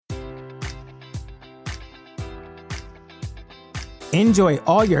Enjoy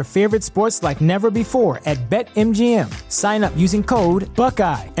all your favorite sports like never before at BetMGM. Sign up using code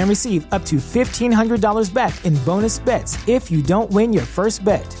Buckeye and receive up to $1,500 back in bonus bets if you don't win your first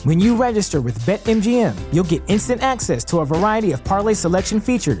bet. When you register with BetMGM, you'll get instant access to a variety of parlay selection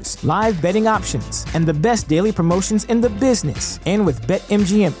features, live betting options, and the best daily promotions in the business. And with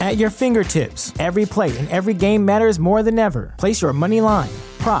BetMGM at your fingertips, every play and every game matters more than ever. Place your money line,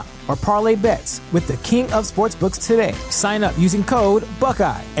 prop, or parlay bets with the king of sportsbooks today. Sign up using code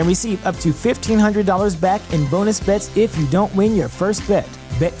Buckeye and receive up to $1,500 back in bonus bets if you don't win your first bet.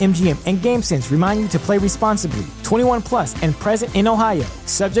 BetMGM and GameSense remind you to play responsibly. 21 plus and present in Ohio,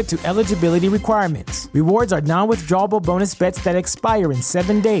 subject to eligibility requirements. Rewards are non-withdrawable bonus bets that expire in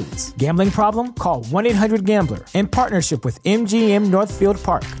 7 days. Gambling problem? Call 1-800-GAMBLER. In partnership with MGM Northfield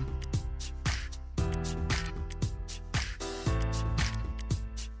Park.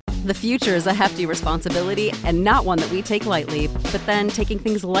 The future is a hefty responsibility and not one that we take lightly. But then taking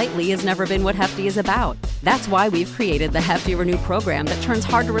things lightly has never been what Hefty is about. That's why we've created the Hefty Renew program that turns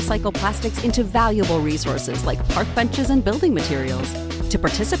hard-to-recycle plastics into valuable resources like park benches and building materials. To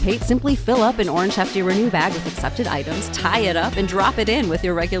participate, simply fill up an orange Hefty Renew bag with accepted items, tie it up, and drop it in with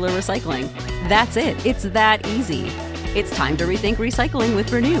your regular recycling. That's it. It's that easy. It's time to rethink recycling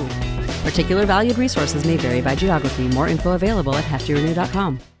with Renew. Particular valued resources may vary by geography. More info available at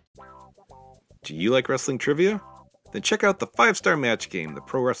heftyrenew.com. Do you like wrestling trivia? Then check out the 5-Star Match Game, the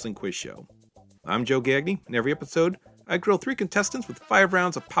Pro Wrestling Quiz Show. I'm Joe Gagney. In every episode, I grill 3 contestants with 5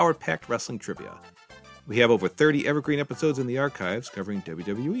 rounds of power-packed wrestling trivia. We have over 30 evergreen episodes in the archives covering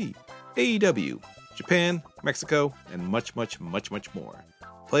WWE, AEW, Japan, Mexico, and much, much, much, much more.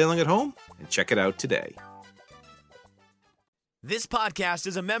 Play along at home and check it out today. This podcast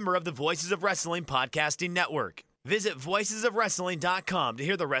is a member of the Voices of Wrestling Podcasting Network. Visit voicesofwrestling.com to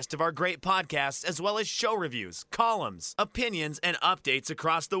hear the rest of our great podcasts, as well as show reviews, columns, opinions, and updates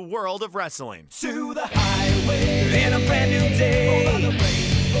across the world of wrestling. To the highway in a brand new day.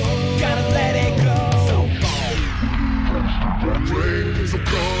 Gotta let it go. So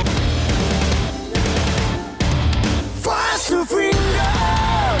fast to finger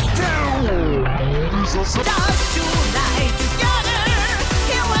down. Dance tonight together.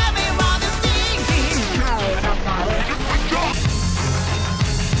 Here everyone is singing.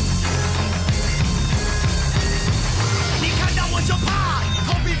 你看到我就怕，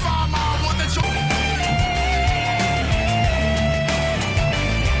头皮发麻，我的手。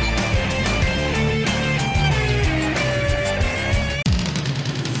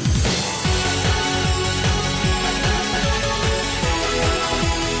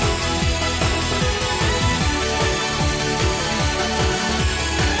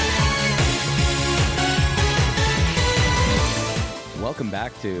Welcome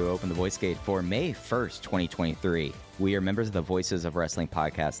back to Open the Voice Gate for May 1st, 2023. We are members of the Voices of Wrestling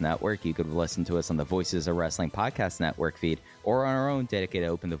Podcast Network. You could listen to us on the Voices of Wrestling Podcast Network feed or on our own dedicated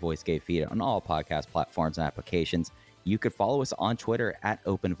Open the Voice Gate feed on all podcast platforms and applications. You could follow us on Twitter at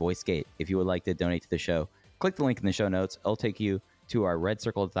Open Voice Gate. If you would like to donate to the show, click the link in the show notes. It'll take you to our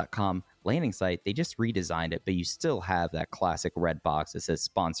redcircle.com landing site. They just redesigned it, but you still have that classic red box that says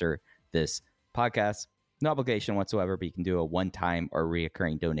sponsor this podcast. No obligation whatsoever, but you can do a one-time or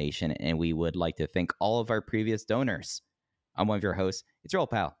reoccurring donation, and we would like to thank all of our previous donors. I'm one of your hosts. It's your old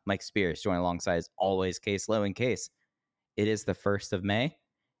pal, Mike Spears, joined alongside, as always, Case Lowe. And Case, it is the 1st of May.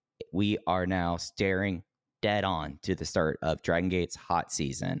 We are now staring dead on to the start of Dragon Gate's hot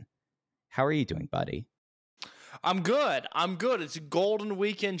season. How are you doing, buddy? I'm good. It's a golden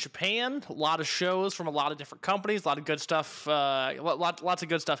week in Japan. A lot of shows from a lot of different companies. A lot of good stuff. Lots of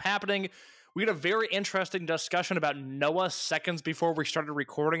good stuff happening. We had a very interesting discussion about Noah seconds before we started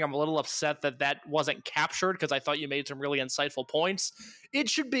recording. I'm a little upset that wasn't captured because I thought you made some really insightful points. It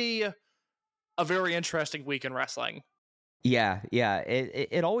should be a very interesting week in wrestling. Yeah.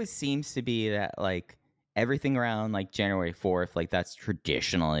 It always seems to be that, like, everything around, like, January 4th, like, that's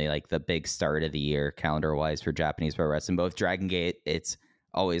traditionally, like, the big start of the year calendar-wise for Japanese pro wrestling. Both Dragon Gate, it's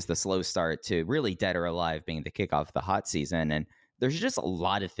always the slow start to really Dead or Alive being the kickoff of the hot season, and there's just a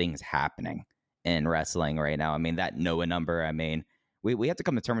lot of things happening in wrestling right now. I mean, that Noah number, I mean, we have to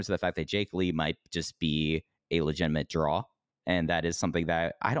come to terms with the fact that Jake Lee might just be a legitimate draw. And that is something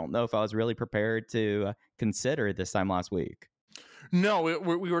that I don't know if I was really prepared to consider this time last week. No,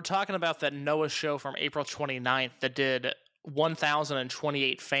 we were talking about that Noah show from April 29th that did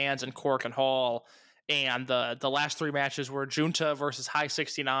 1,028 fans in Cork and Hall. And the last 3 matches were Junta versus High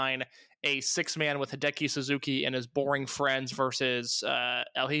 69, a 6-man with Hideki Suzuki and his boring friends versus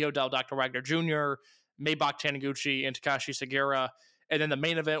El Hijo del Dr. Wagner Jr., Maybach Taniguchi, and Takashi Sugiura. And then the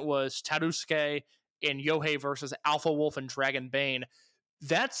main event was Tarusuke in Yohei versus Alpha Wolf and Dragon Bane.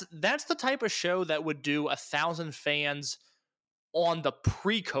 That's the type of show that would do 1,000 fans on the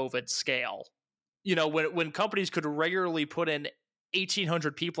pre-COVID scale. You know, when companies could regularly put in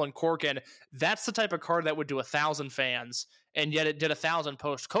 1,800 people in Corkin, that's the type of card that would do 1,000 fans, and yet it did 1,000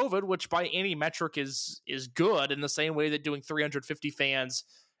 post-COVID, which by any metric is good, in the same way that doing 350 fans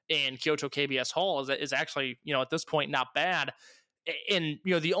in Kyoto KBS Hall is actually, you know, at this point not bad. And,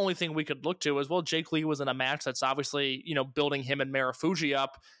 you know, the only thing we could look to is, well, Jake Lee was in a match that's obviously, you know, building him and Marufuji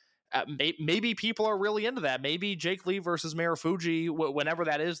up. Maybe people are really into that. Maybe Jake Lee versus Marufuji, whenever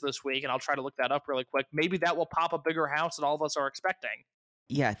that is this week, and I'll try to look that up really quick. Maybe that will pop a bigger house than all of us are expecting.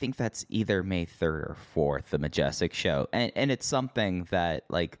 Yeah, I think that's either May 3rd or 4th, the Majestic show. And it's something that,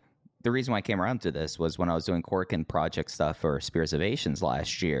 like, the reason why I came around to this was when I was doing Corkin project stuff for Spears of Asians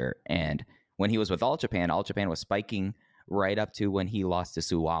last year. And when he was with All Japan was spiking right up to when he lost to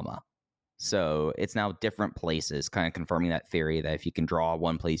Suwama. So it's now different places, kind of confirming that theory that if you can draw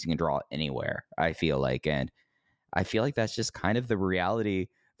one place, you can draw anywhere, I feel like. And I feel like that's just kind of the reality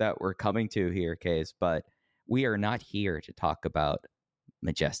that we're coming to here, Case. But we are not here to talk about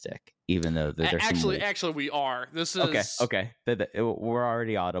Majestic, even though there's actually we are. This is okay. We're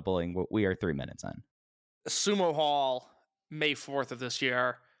already audibling. We are 3 minutes in. Sumo Hall, May 4th of this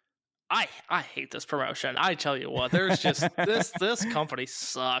year. I hate this promotion. I tell you what, there's just this company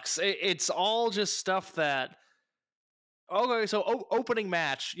sucks. It's all just stuff that. Okay, so opening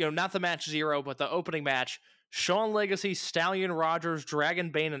match, you know, not the match 0, but the opening match. Sean Legacy, Stallion Rogers,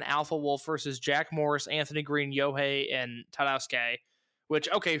 Dragon Bane, and Alpha Wolf versus Jack Morris, Anthony Green, Yohei, and Tadasuke. Which,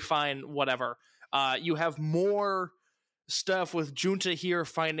 okay, fine, whatever. You have more stuff with Junta here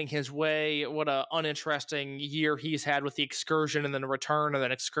finding his way. What a uninteresting year he's had with the excursion and then return and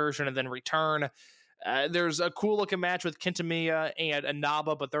then excursion and then return. There's a cool looking match with Kintamiya and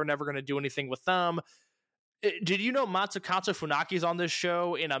Inaba, but they're never going to do anything with them. Did you know Matsukatsu Funaki's on this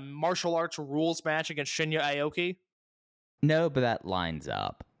show in a martial arts rules match against Shinya Aoki? No, but that lines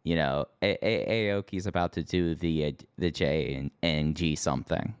up. You know, Aoki's about to do the J and G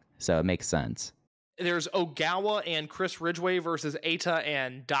something, so it makes sense. There's Ogawa and Chris Ridgway versus Eita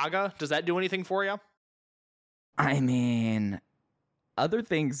and Daga. Does that do anything for you? I mean, other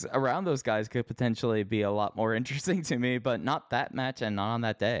things around those guys could potentially be a lot more interesting to me, but not that match and not on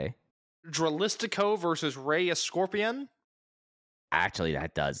that day. Dralistico versus Rey Scorpion. Actually,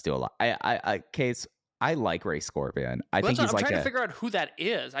 that does do a lot. Case, I like Rey Scorpion. I think he's I'm trying to figure out who that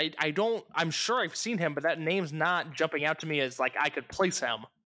is. I'm sure I've seen him, but that name's not jumping out to me as like I could place him.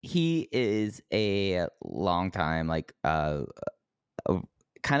 He is a long time, like, a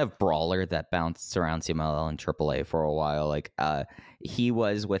kind of brawler that bounced around CMLL and AAA for a while. Like, he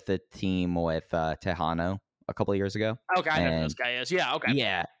was with the team with Tejano a couple of years ago. Okay, I know who this guy is. Yeah, okay.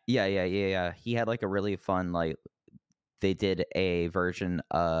 Yeah. He had like a really fun, like, they did a version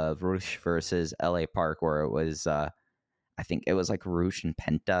of Rush versus LA Park where it was, I think it was like Rush and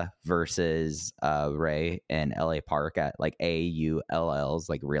Penta versus Ray and LA Park at like AULL's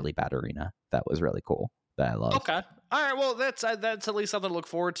like really bad arena. That was really cool. That I love. Okay. All right. Well, that's at least something to look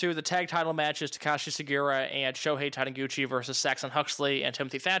forward to. The tag title match is Takashi Sugiura and Shohei Taniguchi versus Saxon Huxley and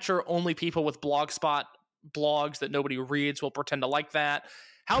Timothy Thatcher. Only people with Blogspot blogs that nobody reads will pretend to like that.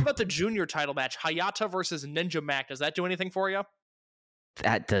 How about the junior title match? Hayata versus Ninja Mac. Does that do anything for you?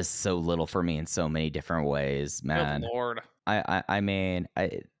 That does so little for me in so many different ways, man. Good Lord. I mean,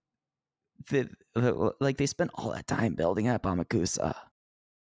 like they spent all that time building up Amakusa.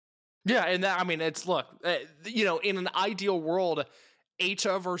 Yeah, and that, I mean, it's look, you know, in an ideal world,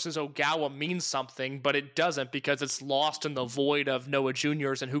 Eita versus Ogawa means something, but it doesn't because it's lost in the void of Noah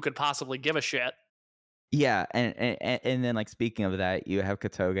Juniors and who could possibly give a shit. Yeah, and then like speaking of that, you have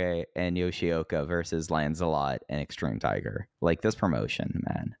Katoge and Yoshioka versus Lancelot and Extreme Tiger. Like this promotion,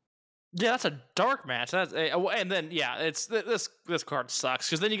 man. Yeah, that's a dark match. And then yeah, it's this card sucks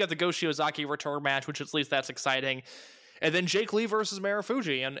because then you got the Go Shiozaki return match, which at least that's exciting. And then Jake Lee versus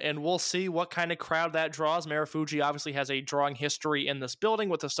Marufuji, and we'll see what kind of crowd that draws. Marufuji obviously has a drawing history in this building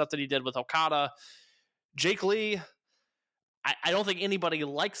with the stuff that he did with Okada. Jake Lee, I don't think anybody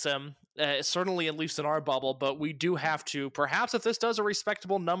likes him, certainly at least in our bubble, but we do have to, perhaps if this does a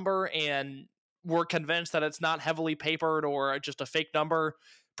respectable number and we're convinced that it's not heavily papered or just a fake number,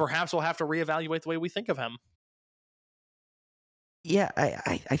 perhaps we'll have to reevaluate the way we think of him. Yeah,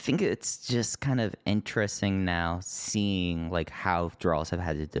 I think it's just kind of interesting now seeing like how draws have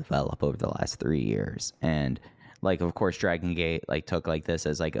had to develop over the last 3 years. And like, of course, Dragon Gate like took like this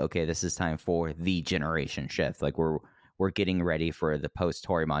as like, okay, this is time for the generation shift. Like we're getting ready for the post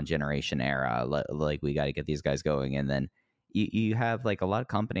Torimon generation era. Like we got to get these guys going. And then you have like a lot of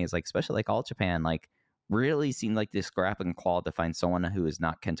companies, like especially like All Japan, like really seemed like this scrap and claw to find someone who is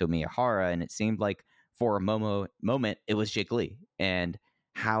not Kento Miyahara, and it seemed like for a moment it was Jake Lee, and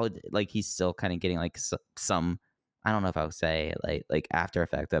how like he's still kind of getting like some, I don't know if I would say like after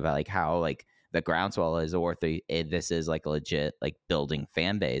effect of like how like the groundswell is, or if this is like a legit like building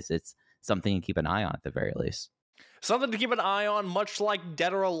fan base. It's something to keep an eye on at the very least. Something to keep an eye on, much like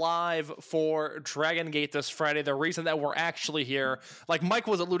Dead or Alive for Dragon Gate this Friday. The reason that we're actually here, like Mike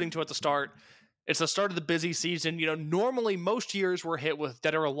was alluding to at the start, it's the start of the busy season. You know, normally most years we're hit with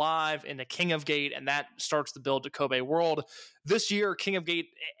Dead or Alive and the King of Gate, and that starts the build to Kobe World. This year, King of Gate,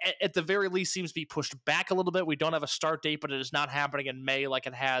 at the very least, seems to be pushed back a little bit. We don't have a start date, but it is not happening in May like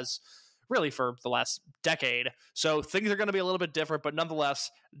it has really for the last decade. So things are going to be a little bit different, but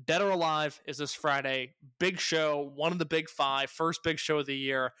nonetheless, Dead or Alive is this Friday. Big show, one of the big five, first big show of the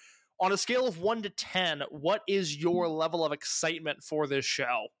year. On a scale of 1 to 10, what is your level of excitement for this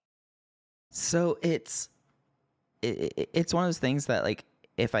show? So it's one of those things that like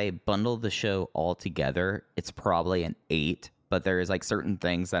if I bundle the show all together, it's probably an 8. But there is like certain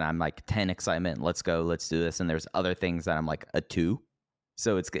things that I'm like 10 excitement, let's go, let's do this, and there's other things that I'm like a 2.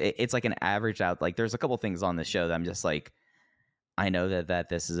 So it's like an average out. Like there's a couple things on the show that I'm just like, I know that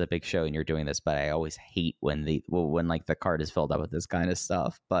this is a big show and you're doing this, but I always hate when like the card is filled up with this kind of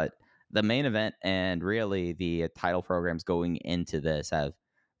stuff. But the main event and really the title programs going into this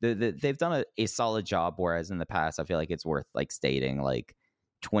they've done a solid job. Whereas in the past, I feel like it's worth like stating, like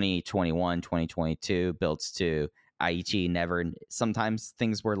 2021, 2022 builds to Aichi never. Sometimes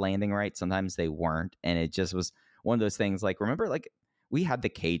things were landing right, sometimes they weren't, and it just was one of those things. Like remember, like we had the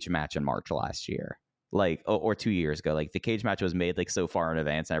cage match in March last year, like or 2 years ago. Like the cage match was made like so far in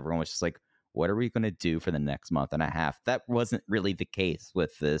advance, and everyone was just like, "What are we going to do for the next month and a half?" That wasn't really the case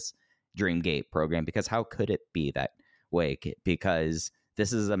with this Dreamgate program, because how could it be that way? Because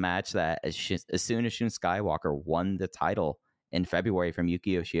this is a match that as soon as Shun Skywalker won the title in February from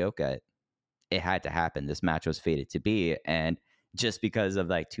Yuki Yoshioka, it had to happen. This match was fated to be, and just because of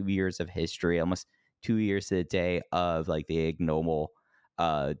like 2 years of history, almost 2 years to the day of like the ignoble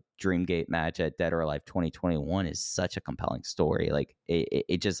Dreamgate match at Dead or Alive 2021 is such a compelling story. Like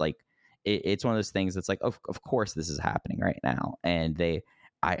it just like it's one of those things that's like of course this is happening right now. And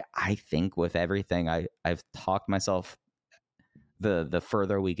I think with everything I've talked myself, the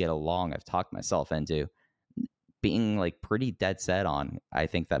further we get along, I've talked myself into being like pretty dead set on, I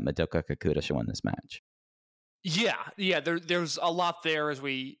think that Madoka Kakuta should win this match. Yeah. There's a lot there as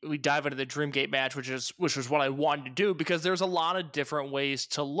we dive into the Dreamgate match, which was what I wanted to do, because there's a lot of different ways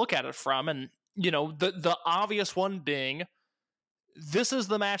to look at it from, and you know the obvious one being this is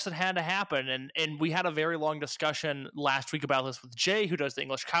the match that had to happen, and we had a very long discussion last week about this with Jay, who does the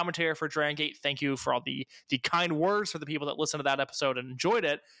English commentary for Dragon Gate. Thank you for all the kind words for the people that listened to that episode and enjoyed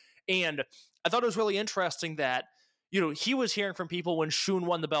it. And I thought it was really interesting that, you know, he was hearing from people when Shun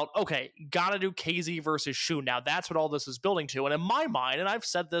won the belt, okay, gotta do KZ versus Shun. Now that's what all this is building to. And in my mind, and I've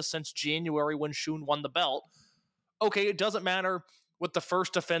said this since January when Shun won the belt, okay, it doesn't matter what the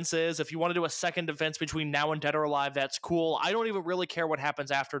first defense is. If you want to do a second defense between now and Dead or Alive, that's cool. I don't even really care what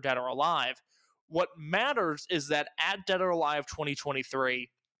happens after Dead or Alive. What matters is that at Dead or Alive 2023,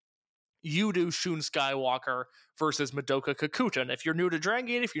 you do Shun Skywalker versus Madoka Kakuta. And if you're new to Dragon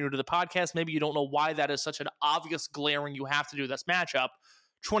Gate, if you're new to the podcast, maybe you don't know why that is such an obvious glaring you have to do this matchup.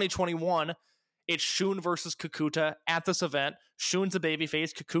 2021, it's Shun versus Kakuta at this event. Shun's a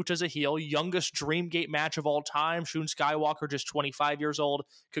babyface, Kakuta's a heel. Youngest Dreamgate match of all time. Shun Skywalker just 25 years old.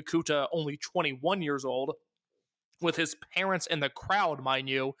 Kakuta only 21 years old. With his parents in the crowd, mind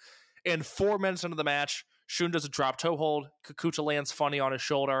you. And 4 minutes into the match, Shun does a drop toe hold. Kakuta lands funny on his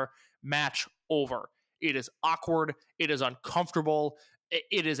shoulder. Match over. It is awkward. It is uncomfortable.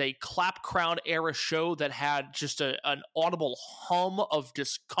 It is a clap crown era show that had just an audible hum of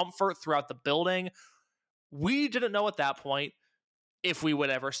discomfort throughout the building. We didn't know at that point if we would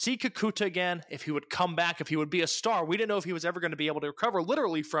ever see Kakuta again, if he would come back, if he would be a star. We didn't know if he was ever going to be able to recover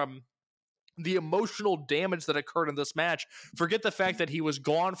literally from the emotional damage that occurred in this match. Forget the fact that he was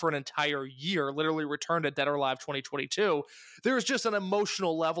gone for an entire year, literally returned at Dead or Alive 2022. There was just an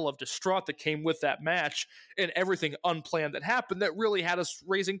emotional level of distraught that came with that match and everything unplanned that happened that really had us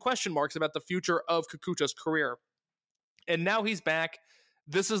raising question marks about the future of Kakuta's career. And now he's back.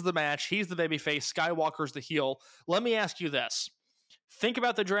 This is the match. He's the babyface. Skywalker's the heel. Let me ask you this. Think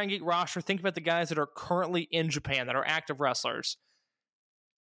about the Dragon Gate roster. Think about the guys that are currently in Japan, that are active wrestlers.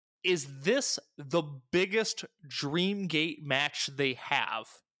 Is this the biggest Dreamgate match they have?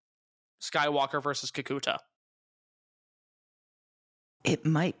 Skywalker versus Kakuta. It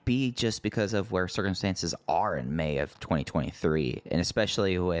might be just because of where circumstances are in May of 2023, and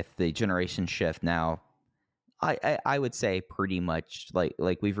especially with the generation shift now. I would say pretty much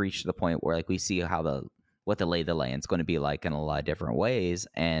like we've reached the point where like we see how what the lay of the land's going to be like in a lot of different ways,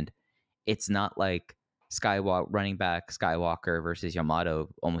 and it's not like running back Skywalker versus Yamato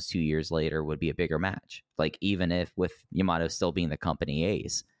almost 2 years later would be a bigger match. Like even if with Yamato still being the company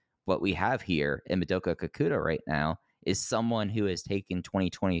ace, what we have here in Madoka Kakuta right now is someone who has taken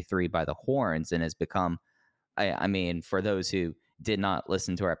 2023 by the horns and has become, I mean, for those who did not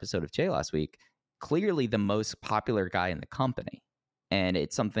listen to our episode of Jay last week, clearly the most popular guy in the company. And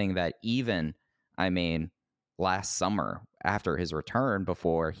it's something that even, I mean, last summer after his return,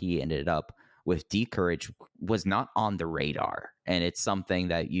 before he ended up with D-Courage, was not on the radar. And it's something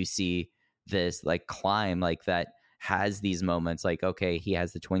that you see this like climb like that has these moments like, okay, he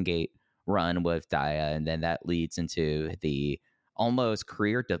has the Twin Gate run with Daya, and then that leads into the almost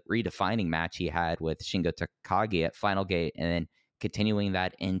career redefining match he had with Shingo Takagi at Final Gate, and then continuing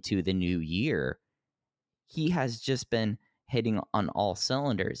that into the new year. He has just been hitting on all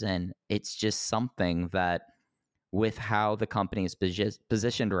cylinders, and it's just something that with how the company is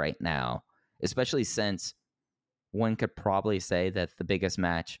positioned right now, especially since one could probably say that the biggest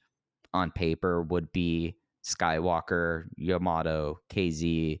match on paper would be Skywalker, Yamato,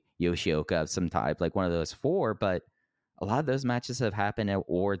 KZ, Yoshioka of some type, like one of those four, but a lot of those matches have happened,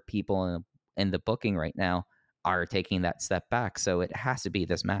 or people in the booking right now are taking that step back, so it has to be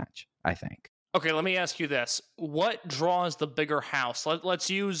this match, I think. Okay, let me ask you this. What draws the bigger house? Let's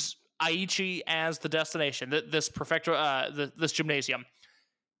use Aichi as the destination, this this gymnasium.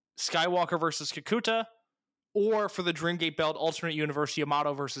 Skywalker versus Kakuta, or for the Dreamgate belt, alternate universe,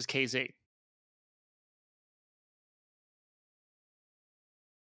 Yamato versus KZ?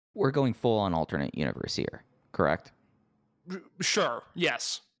 We're going full on alternate universe here, correct? Sure,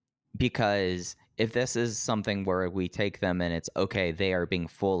 yes. Because if this is something where we take them and it's okay, they are being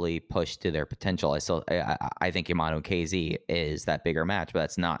fully pushed to their potential, I think Yamato and KZ is that bigger match, but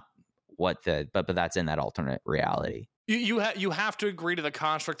that's not what but that's in that alternate reality. You have to agree to the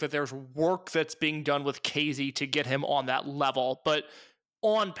construct that there's work that's being done with KZ to get him on that level, but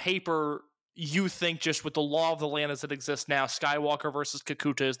on paper, you think just with the law of the land as it exists now, Skywalker versus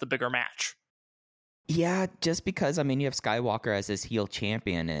Kakuta is the bigger match. Yeah, just because, I mean, you have Skywalker as his heel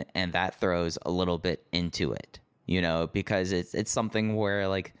champion, and that throws a little bit into it, you know, because it's something where,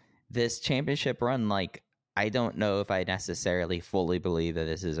 like, this championship run, like, I don't know if I necessarily fully believe that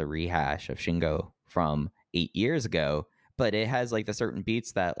this is a rehash of Shingo from 8 years ago, but it has, like, the certain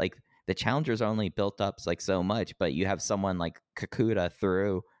beats that, like, the challengers are only built up, like, so much, but you have someone like Kakuta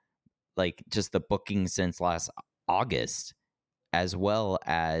through, like, just the booking since last August, as well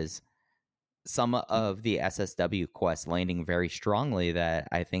as some of the SSW quests landing very strongly that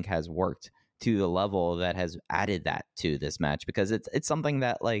I think has worked to the level that has added that to this match, because it's something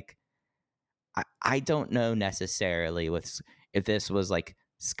that, like, I don't know necessarily if this was like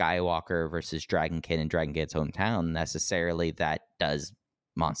Skywalker versus Dragon Kid in Dragon Kid's hometown, necessarily that does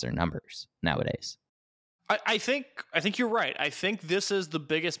monster numbers nowadays. I think you're right. I think this is the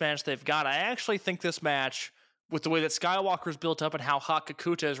biggest match they've got. I actually think this match, with the way that Skywalker's built up and how hot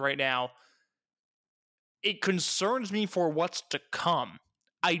Kakuta is right now, it concerns me for what's to come.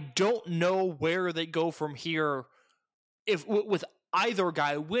 I don't know where they go from here. If with either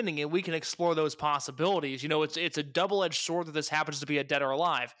guy winning it, we can explore those possibilities. You know, it's a double-edged sword that this happens to be a dead or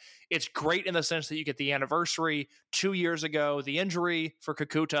alive. It's great in the sense that you get the anniversary, 2 years ago, the injury for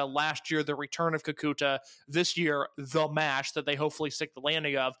Kakuta, last year, the return of Kakuta, this year, the match that they hopefully stick the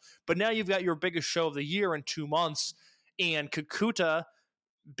landing of. But now you've got your biggest show of the year in 2 months, and Kakuta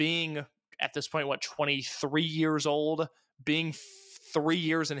being, at this point, 23 years old, being 3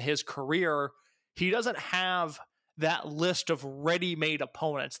 years in his career, he doesn't have that list of ready-made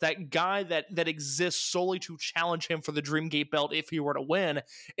opponents, that guy that exists solely to challenge him for the Dreamgate belt if he were to win.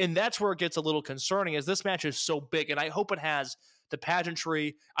 And that's where it gets a little concerning, as this match is so big, and I hope it has the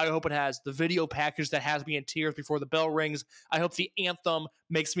pageantry. I hope it has the video package that has me in tears before the bell rings. I hope the anthem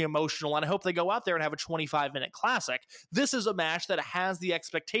makes me emotional, and I hope they go out there and have a 25-minute classic. This is a match that has the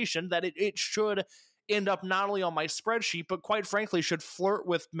expectation that it should end up not only on my spreadsheet, but quite frankly should flirt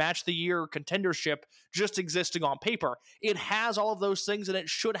with match the year contendership just existing on paper. It has all of those things, and it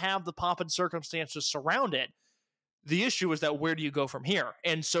should have the pomp and circumstances surround it. The issue is that where do you go from here?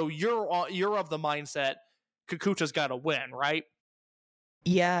 And so you're of the mindset Kakuta's got to win, right?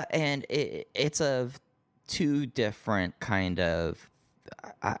 Yeah, and it's of two different kind of,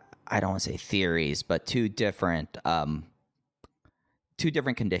 I don't want to say theories, but two different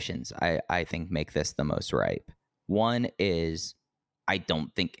conditions I think make this the most ripe. One is I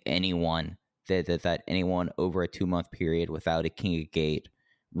don't think anyone that anyone over a 2-month period without a King of Gate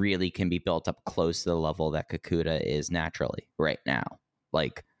really can be built up close to the level that Kakuta is naturally right now.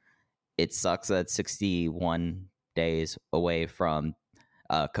 Like, it sucks that 61 days away from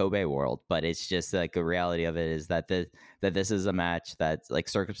Kobe World, but it's just like the reality of it is that that this is a match that, like,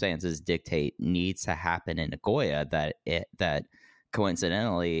 circumstances dictate needs to happen in Nagoya, that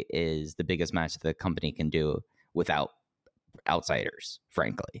coincidentally is the biggest match that the company can do without outsiders,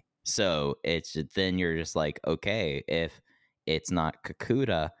 frankly. So it's then you're just like, okay, if it's not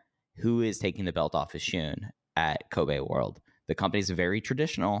Kakuta, who is taking the belt off of Shun at Kobe World? The company's very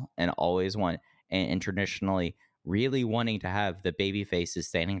traditional and always and traditionally really wanting to have the baby faces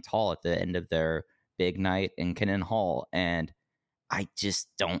standing tall at the end of their big night in Kenan Hall. And I just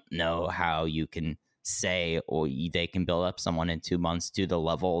don't know how you can say, or they can build up someone in 2 months to the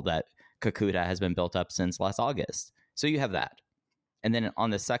level that Kakuta has been built up since last August. So you have that. And then on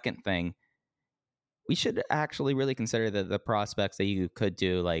the second thing, we should actually really consider the prospects that you could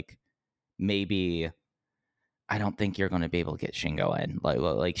do, like, maybe, I don't think you're going to be able to get Shingo in.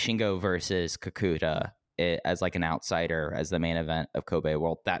 Like Shingo versus Kakuta as like an outsider as the main event of Kobe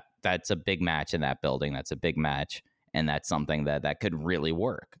World. That's a big match in that building. That's a big match, and that's something that could really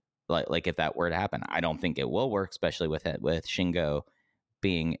work. Like if that were to happen, I don't think it will work, especially with Shingo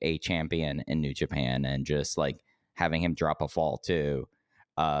being a champion in New Japan and just like having him drop a fall to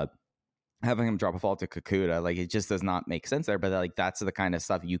Kakuta. Like, it just does not make sense there. But like, that's the kind of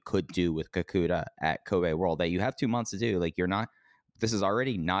stuff you could do with Kakuta at Kobe World that you have 2 months to do. Like, this is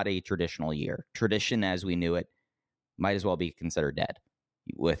already not a traditional year. Tradition as we knew it might as well be considered dead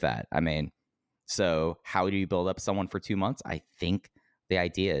with that. I mean, so how do you build up someone for 2 months? I think the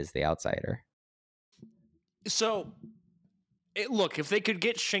idea is the outsider. So, look, if they could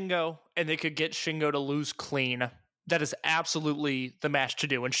get Shingo and they could get Shingo to lose clean, that is absolutely the match to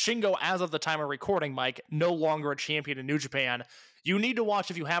do. And Shingo, as of the time of recording, Mike, no longer a champion in New Japan. You need to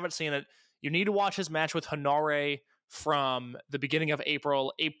watch, if you haven't seen it, you need to watch his match with Hanare from the beginning of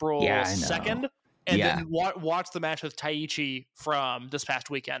April 2nd, and then watch the match with Taichi from this past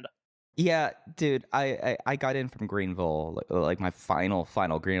weekend. Yeah, dude, I got in from Greenville, like my final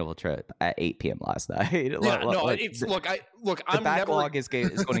Greenville trip at 8 p.m. last night. The backlog is going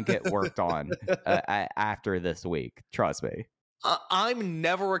to get worked on after this week. Trust me. I'm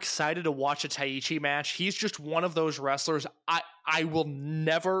never excited to watch a Taichi match. He's just one of those wrestlers. I will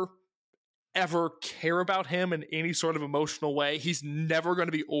never ever care about him in any sort of emotional way. He's never going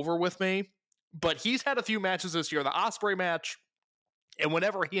to be over with me. But he's had a few matches this year. The Ospreay match. And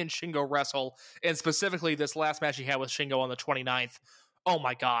whenever he and Shingo wrestle, and specifically this last match he had with Shingo on the 29th, oh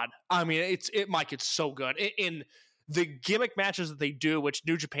my God. I mean, Mike, it's so good. In the gimmick matches that they do, which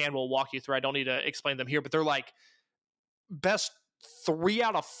New Japan will walk you through, I don't need to explain them here, but they're like best 3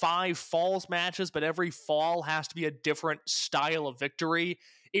 out of 5 falls matches, but every fall has to be a different style of victory.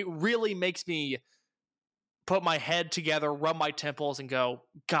 It really makes me put my head together, rub my temples, and go,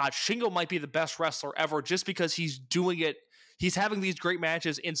 God, Shingo might be the best wrestler ever just because he's doing it. He's having these great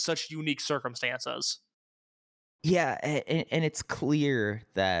matches in such unique circumstances. Yeah, and it's clear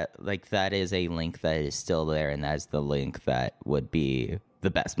that like that is a link that is still there, and that's the link that would be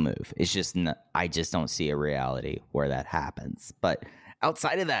the best move. It's just I just don't see a reality where that happens. But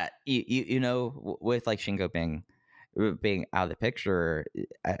outside of that, you know, with like Shingo being out of the picture,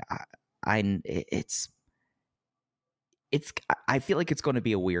 I feel like it's going to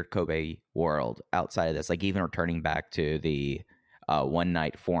be a weird Kobe World outside of this, like even returning back to the one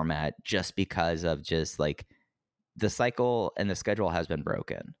night format, just because of just like the cycle and the schedule has been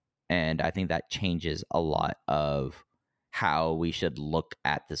broken. And I think that changes a lot of how we should look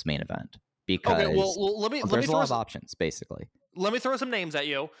at this main event, because there's a lot of options, basically. Let me throw some names at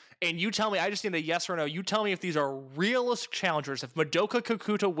you, and you tell me, I just need a yes or no. You tell me if these are realistic challengers. If Madoka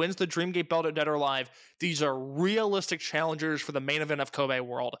Kakuta wins the Dreamgate belt at Dead or Alive, these are realistic challengers for the main event of Kobe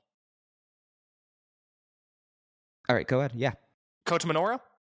World. All right, go ahead. Yeah. Kota Minoura?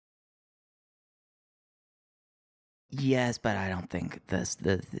 Yes, but I don't think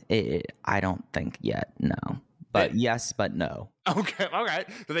I don't think yet, no. But yes, but no. Okay.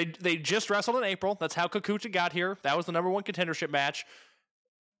 They just wrestled in April. That's how Kakuta got here. That was the number 1 contendership match.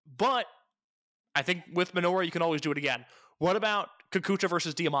 But I think with Minoura, you can always do it again. What about Kakuta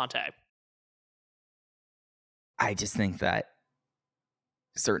versus Diamante? I just think that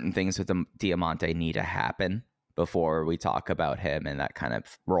certain things with Diamante need to happen before we talk about him in that kind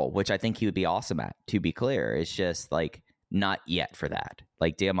of role, which I think he would be awesome at, to be clear. It's just like not yet for that.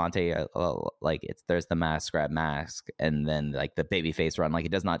 Like Diamante, there's the mask grab mask, and then like the babyface run. Like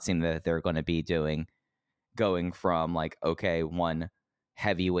it does not seem that they're going to be doing going from like, okay, one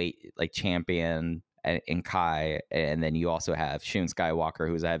heavyweight like champion in Kai, and then you also have Shun Skywalker,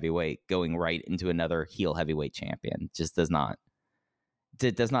 who's a heavyweight, going right into another heel heavyweight champion. Just does not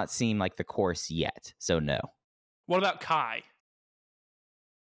seem like the course yet. So no. What about Kai?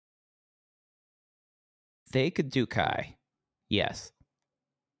 They could do Kai. Yes.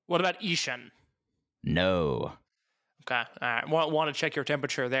 What about Ishin? No. Okay. All right. Want to check your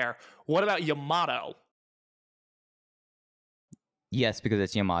temperature there. What about Yamato? Yes, because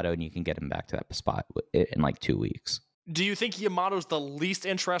it's Yamato and you can get him back to that spot in like 2 weeks. Do you think Yamato's the least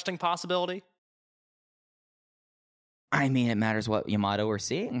interesting possibility? I mean, it matters what Yamato we're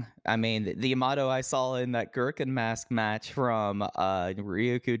seeing. I mean, the Yamato I saw in that Gherkin Mask match from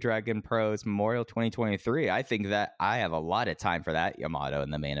Ryukyu Dragon Pro's Memorial 2023, I think that I have a lot of time for that Yamato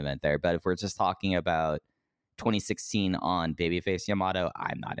in the main event there. But if we're just talking about 2016 on babyface Yamato,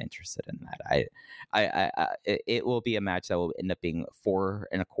 I'm not interested in that. It will be a match that will end up being 4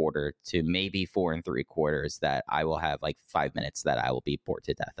 1/4 to maybe 4 3/4 that I will have like 5 minutes that I will be bored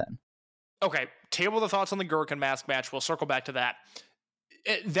to death in. Okay, table the thoughts on the Gherkin Mask match. We'll circle back to that.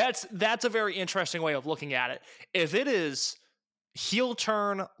 That's a very interesting way of looking at it. If it is heel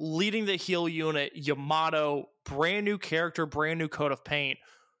turn, leading the heel unit, Yamato, brand new character, brand new coat of paint,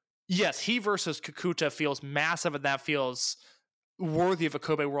 yes, he versus Kakuta feels massive, and that feels worthy of a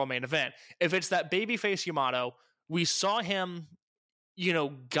Kobe World main event. If it's that babyface Yamato, we saw him,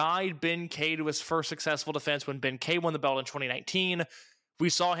 guide Ben K to his first successful defense when Ben K won the belt in 2019. We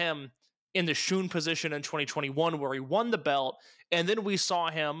saw him in the Shun position in 2021 where he won the belt, and then we saw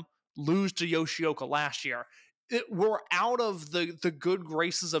him lose to Yoshioka last year. We're out of the good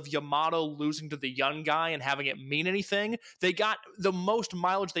graces of Yamato losing to the young guy and having it mean anything. They got the most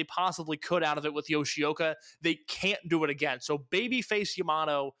mileage they possibly could out of it with Yoshioka. They can't do it again. So babyface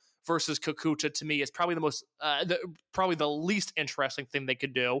Yamato versus Kakuta to me is probably the most, probably the least interesting thing they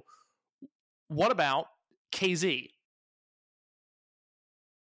could do. What about KZ?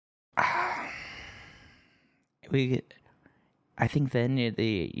 I think then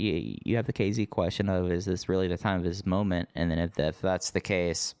you have the KZ question of, is this really the time of his moment? And then if that's the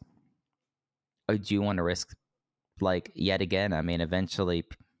case, do you want to risk, like, yet again? I mean, eventually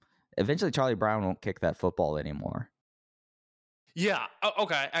Charlie Brown won't kick that football anymore. Yeah,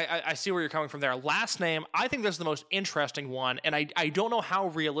 okay, I see where you're coming from there. Last name, I think this is the most interesting one, and I don't know how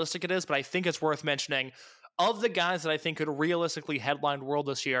realistic it is, but I think it's worth mentioning. Of the guys that I think could realistically headline World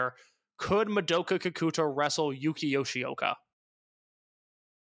this year, could Madoka Kakuta wrestle Yuki Yoshioka?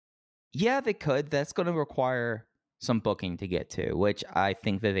 Yeah, they could. That's going to require some booking to get to, which I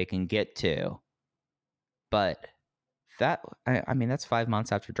think that they can get to. But I mean, that's 5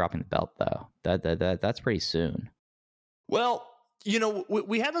 months after dropping the belt, though. That's pretty soon. Well,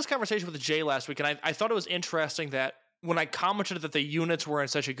 we had this conversation with Jay last week, and I thought it was interesting that when I commented that the units were in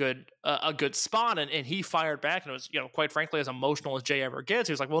such a good spot, and he fired back, and it was, quite frankly, as emotional as Jay ever gets,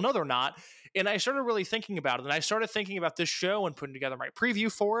 he was like, well, no, they're not. And I started really thinking about it, and I started thinking about this show and putting together my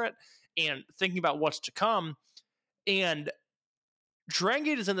preview for it and thinking about what's to come. And Dragon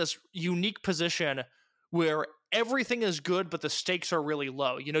Gate is in this unique position where everything is good, but the stakes are really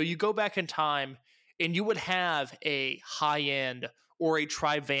low. You go back in time and you would have a high end or a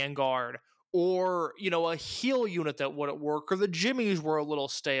Tri-Vanguard or, a heel unit that wouldn't work, or the Jimmies were a little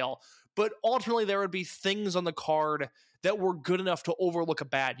stale. But ultimately, there would be things on the card that were good enough to overlook a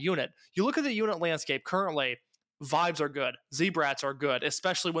bad unit. You look at the unit landscape currently, Vibes are good. Z-Brats are good,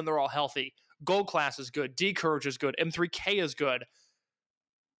 especially when they're all healthy. Gold Class is good. D-Courage is good. M3K is good.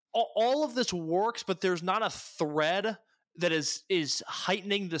 All of this works, but there's not a thread that is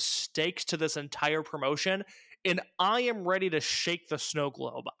heightening the stakes to this entire promotion. And I am ready to shake the snow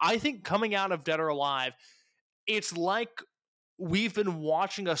globe. I think coming out of Dead or Alive, it's like we've been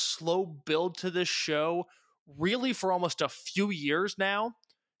watching a slow build to this show really for almost a few years now.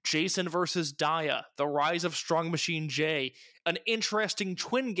 Jason versus Daya, the rise of Strong Machine J, an interesting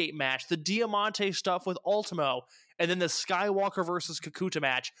Twin Gate match, the Diamante stuff with Ultimo, and then the Skywalker versus Kakuta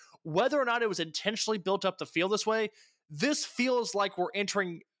match. Whether or not it was intentionally built up to feel this way, this feels like we're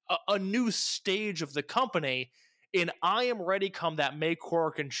entering a new stage of the company, and I am ready come that May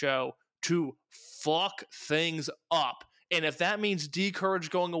Korakuen show to fuck things up. And if that means D-Courage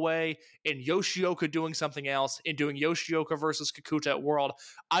going away and Yoshioka doing something else and doing Yoshioka versus Kakuta at World,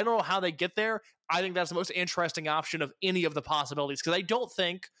 I don't know how they get there. I think that's the most interesting option of any of the possibilities, because I don't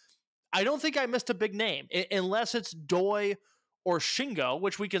think I missed a big name unless it's Doi or Shingo,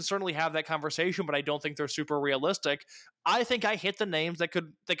 which we can certainly have that conversation, but I don't think they're super realistic. I think I hit the names that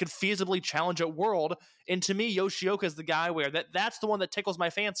could feasibly challenge at World, and to me, Yoshioka is the guy where that's the one that tickles my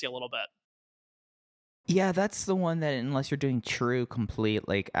fancy a little bit. Yeah, that's the one that unless you're doing true complete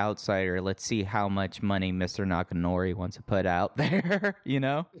like outsider, let's see how much money Mr. Nakanori wants to put out there, you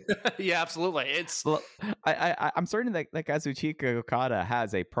know? Yeah, absolutely. It's Well, I'm certain that Kazuchika Okada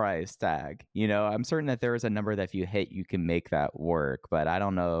has a price tag. You know, I'm certain that there is a number that if you hit, you can make that work. But I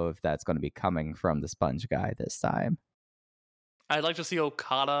don't know if that's going to be coming from the Sponge guy this time. I'd like to see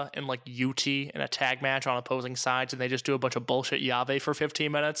Okada and like UT in a tag match on opposing sides, and they just do a bunch of bullshit Yave for 15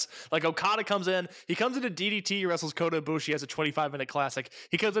 minutes. Like Okada comes in, he comes into DDT, he wrestles Kota Ibushi as a 25-minute classic.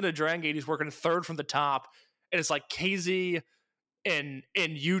 He comes into Dragon Gate, he's working third from the top, and it's like KZ and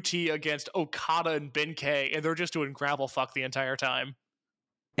UT against Okada and Benkei, and they're just doing gravel fuck the entire time.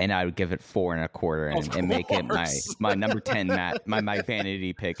 And I would give it 4 1/4 and make it my number 10 match, my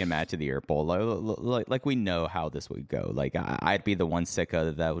vanity pick and match of the year poll. Like we know how this would go. Like I'd be the one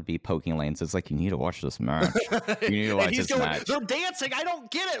sicko that would be poking lanes. It's like, you need to watch this match. You need to watch this match. They're dancing. I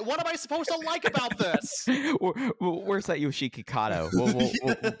don't get it. What am I supposed to like about this? Where's that Yoshiki Kato?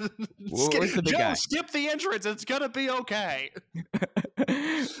 Where's the big guy? Skip the entrance. It's gonna be okay.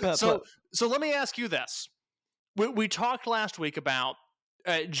 So let me ask you this. We talked last week about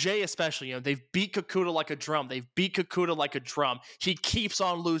Jay especially, you know, they've beat Kakuta like a drum. He keeps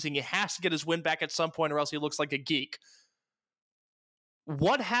on losing. He has to get his win back at some point or else he looks like a geek.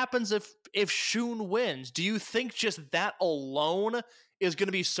 What happens if Shun wins? Do you think just that alone is going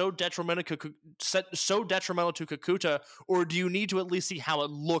to be so detrimental to Kakuta, or do you need to at least see how it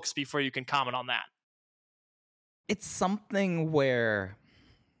looks before you can comment on that? It's something where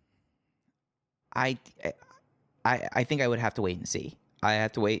I think I would have to wait and see. I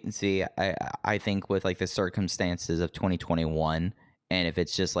have to wait and see. I think with like the circumstances of 2021, and if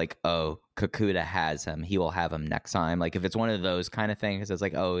it's just like, oh, Kakuta has him, he will have him next time. Like if it's one of those kind of things, it's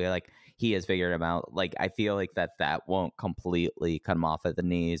like, oh, yeah, like he has figured him out. Like I feel like that won't completely cut him off at the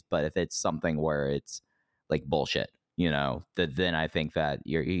knees. But if it's something where it's like bullshit, you know, then I think that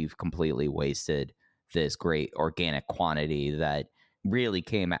you've completely wasted this great organic quantity that really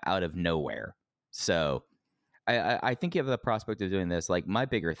came out of nowhere. So I think you have the prospect of doing this. Like my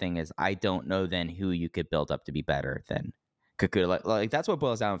bigger thing is I don't know then who you could build up to be better than Kakuta. Like that's what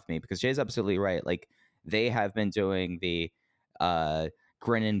boils down for me, because Jay's absolutely right. Like they have been doing the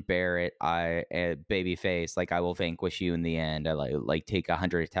grin and bear it, baby face. Like I will vanquish you in the end. I like take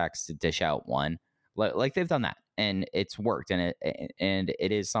 100 attacks to dish out one. Like they've done that and it's worked, and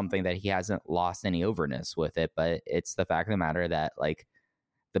it is something that he hasn't lost any overness with it. But it's the fact of the matter that like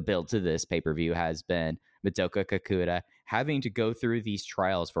the build to this pay-per-view has been Madoka Kakuta having to go through these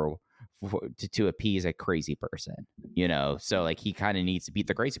trials to appease a crazy person, you know? So like he kind of needs to beat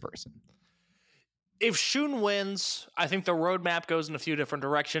the crazy person. If Shun wins, I think the roadmap goes in a few different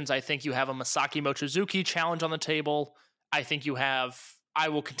directions. I think you have a Masaki Mochizuki challenge on the table. I think I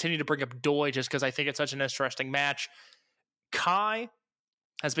will continue to bring up Doi just because I think it's such an interesting match. Kai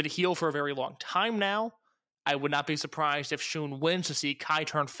has been a heel for a very long time now. I would not be surprised if Shun wins to see Kai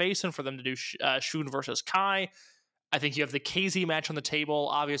turn face and for them to do Shun versus Kai. I think you have the KZ match on the table,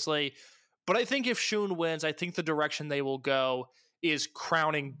 obviously. But I think if Shun wins, I think the direction they will go is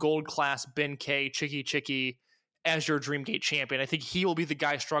crowning Gold Class Benkei Chicky as your Dreamgate champion. I think he will be the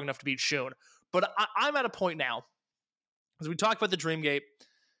guy strong enough to beat Shun. But I'm at a point now, as we talk about the Dreamgate,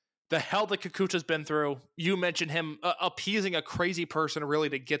 the hell that Kakuta's been through. You mentioned him appeasing a crazy person really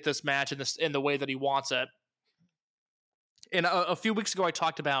to get this match in the way that he wants it. And a few weeks ago, I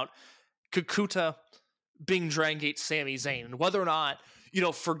talked about Kakuta being Dragon Gate Sami Zayn, and whether or not,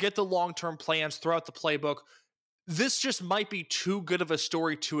 forget the long-term plans throughout the playbook. This just might be too good of a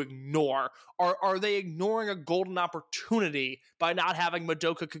story to ignore. Are they ignoring a golden opportunity by not having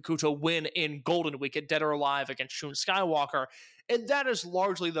Madoka Kakuta win in Golden Week at Dead or Alive against Shun Skywalker? And that is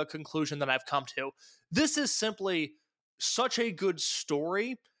largely the conclusion that I've come to. This is simply such a good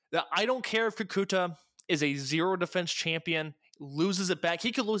story that I don't care if Kakuta is a zero defense champion, loses it back.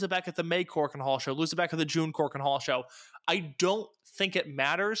 He could lose it back at the May Corkin Hall show, lose it back at the June Corkin Hall show. I don't think it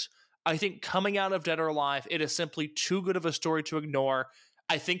matters. I think coming out of Dead or Alive, it is simply too good of a story to ignore.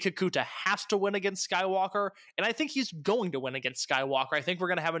 I think Kakuta has to win against Skywalker, and I think he's going to win against Skywalker. I think we're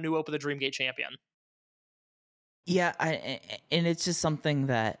going to have a new Open the Dreamgate champion. Yeah, and it's just something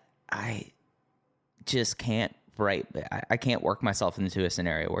that I just can't I can't work myself into a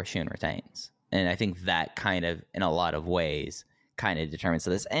scenario where Shun retains. And I think that kind of, in a lot of ways, kind of determines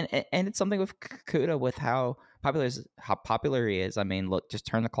this. And it's something with Kakuta, with how popular he is. I mean, look, just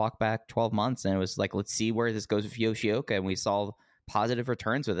turn the clock back 12 months, and it was like, let's see where this goes with Yoshioka. And we saw positive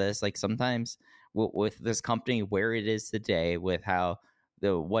returns with this. Like sometimes with this company where it is today, with how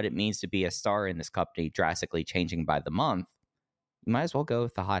what it means to be a star in this company drastically changing by the month, you might as well go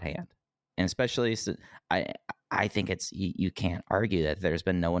with the hot hand. And especially, I think you can't argue that there's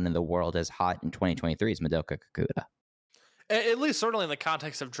been no one in the world as hot in 2023 as Madoka Kakuta. At least certainly in the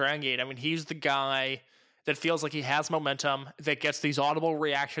context of Dragon Gate. I mean, he's the guy that feels like he has momentum, that gets these audible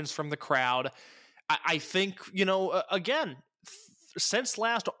reactions from the crowd. I think, again, since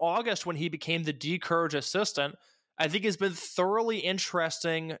last August when he became the D-Courage assistant, I think has been thoroughly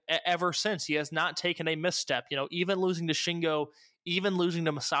interesting ever since. He has not taken a misstep. Even losing to Shingo, even losing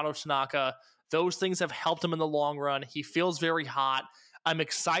to Masato Tanaka, those things have helped him in the long run. He feels very hot. I'm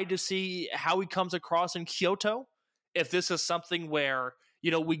excited to see how he comes across in Kyoto. If this is something where,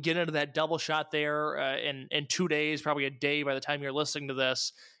 we get into that double shot there in 2 days, probably a day by the time you're listening to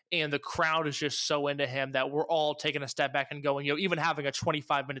this, and the crowd is just so into him that we're all taking a step back and going, even having a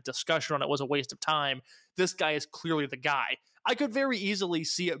 25-minute discussion on it was a waste of time. This guy is clearly the guy. I could very easily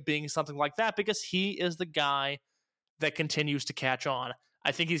see it being something like that because he is the guy that continues to catch on.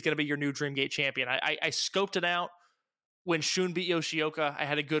 I think he's going to be your new Dream Gate champion. I scoped it out when Shun beat Yoshioka. I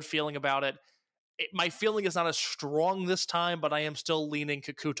had a good feeling about it. My feeling is not as strong this time, but I am still leaning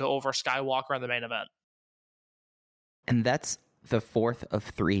Kakuta over Skywalker in the main event. And that's the 4th of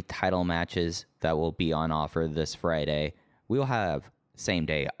 3 title matches that will be on offer this Friday. We'll have same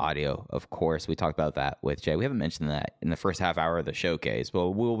day audio, of course. We talked about that with Jay. We haven't mentioned that in the first half hour of the showcase,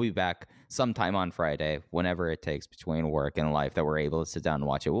 but we'll be back sometime on Friday, whenever it takes between work and life that we're able to sit down and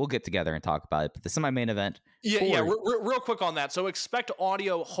watch it. We'll get together and talk about it. But the semi-main event. Real quick on that. So expect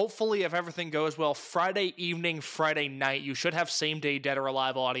audio, hopefully, if everything goes well, Friday evening, Friday night. You should have same day Dead or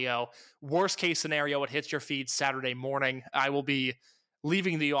Alive audio. Worst case scenario, it hits your feed Saturday morning. I will be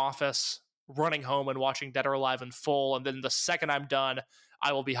leaving the office, running home and watching Dead or Alive in full. And then the second I'm done,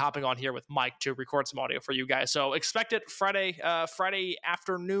 I will be hopping on here with Mike to record some audio for you guys. So expect it Friday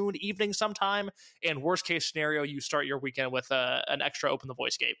afternoon, evening sometime. And worst case scenario, you start your weekend with an extra Open the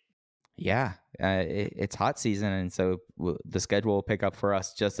Voice Gate. Yeah, it's hot season, and so the schedule will pick up for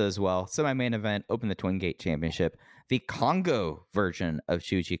us just as well. Semi-main event, Open the Twin Gate Championship. The Congo version of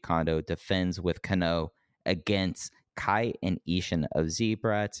Shuji Kondo defends with Kano against Kai and Ishin of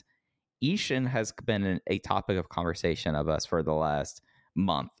Z-Brats. Ishin has been a topic of conversation of us for the last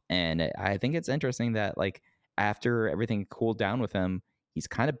month, and I think it's interesting that after everything cooled down with him, he's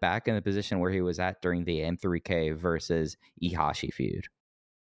kind of back in the position where he was at during the M3K versus Ihashi feud.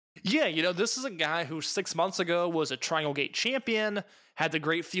 Yeah, this is a guy who 6 months ago was a Triangle Gate champion, had the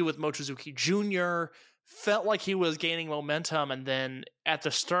great feud with Mochizuki Jr., felt like he was gaining momentum, and then at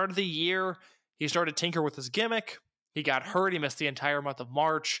the start of the year, he started to tinker with his gimmick. He got hurt. He missed the entire month of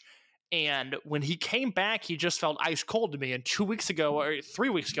March. And when he came back, he just felt ice cold to me. And 2 weeks ago, or 3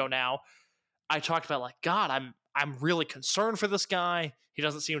 weeks ago now, I talked about God, I'm really concerned for this guy. He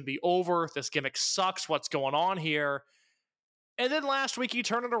doesn't seem to be over. This gimmick sucks. What's going on here? And then last week he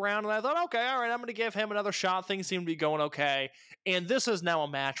turned it around and I thought, okay, all right, I'm going to give him another shot. Things seem to be going okay. And this is now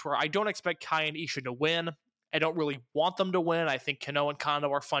a match where I don't expect Kai and Ishin to win. I don't really want them to win. I think Kano and Kondo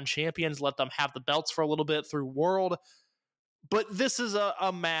are fun champions. Let them have the belts for a little bit through World. But this is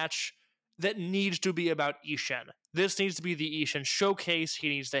a match that needs to be about Ishin. This needs to be the Ishin showcase. He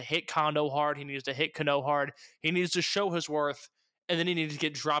needs to hit Kondo hard. He needs to hit Kano hard. He needs to show his worth. And then he needs to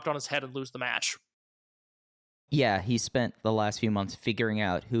get dropped on his head and lose the match. Yeah, he spent the last few months figuring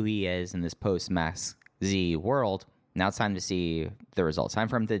out who he is in this post-Max Z world. Now it's time to see the results. Time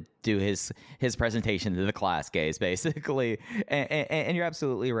for him to do his presentation to the class, guys, basically. And you're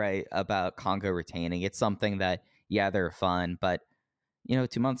absolutely right about Congo retaining. It's something that, yeah, they're fun, but 2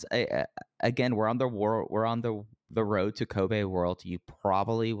 months again. We're on the road to Kobe World. You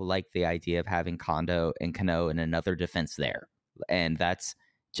probably will like the idea of having Kondo and Kano in another defense there, and that's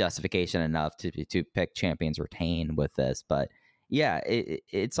justification enough to pick champions retain with this. But yeah,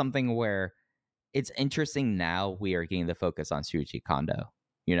 it's something where it's interesting. Now we are getting the focus on Shuji Kondo.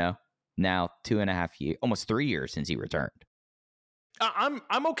 Now 2.5 years, almost 3 years since he returned.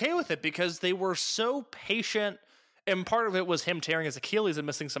 I'm okay with it because they were so patient, and part of it was him tearing his Achilles and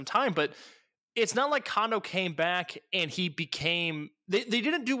missing some time. But it's not like Kondo came back and he became. They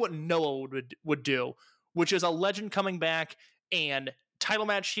didn't do what Noah would do, which is a legend coming back and title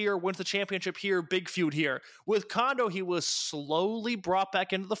match here, wins the championship here, big feud here. With Kondo, he was slowly brought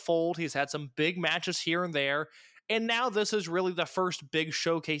back into the fold. He's had some big matches here and there. And now this is really the first big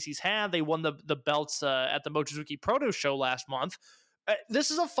showcase he's had. They won the belts at the Mochizuki Produce show last month. This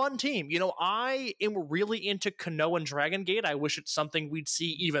is a fun team. I am really into Kano and Dragon Gate. I wish it's something we'd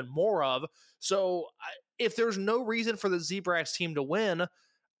see even more of. So if there's no reason for the Z-Brats team to win,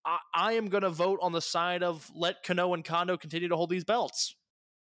 I am going to vote on the side of let Kano and Kondo continue to hold these belts.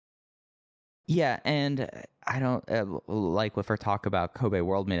 Yeah, and I don't like if we're talking about Kobe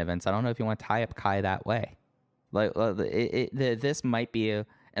World main events. I don't know if you want to tie up Kai that way. Like this might be and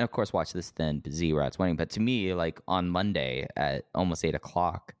of course watch this then Z-Rat's winning. But to me, like on Monday at almost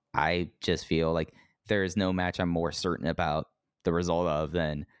 8:00, I just feel like there is no match I'm more certain about the result of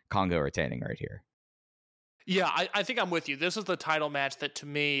than Kongo retaining right here. Yeah, I think I'm with you. This is the title match that to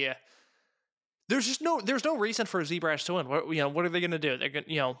me, there's no reason for Z-Brash to win. What are they going to do? They're going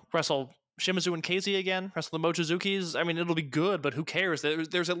to wrestle Shimizu and Casey again, wrestle the Mochizukis. I mean, it'll be good, but who cares?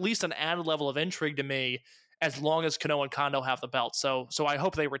 There's at least an added level of intrigue to me as long as Kano and Kondo have the belt. So I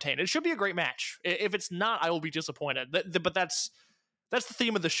hope they retain. It should be a great match. If it's not, I will be disappointed. But that's the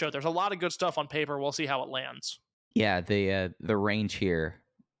theme of the show. There's a lot of good stuff on paper. We'll see how it lands. Yeah, the range here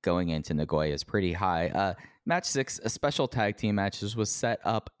going into Nagoya is pretty high. Match 6, a special tag team match, was set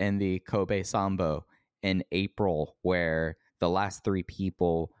up in the Kobe Sambo in April, where the last 3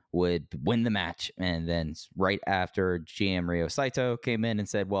 people would win the match. And then right after, GM Ryo Saito came in and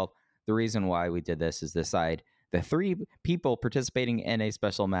said, well, the reason why we did this is decide the 3 people participating in a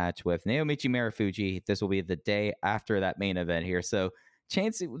special match with Naomichi Marufuji. This will be the day after that main event here. So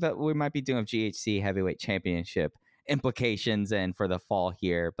chance that we might be doing GHC Heavyweight Championship implications and for the fall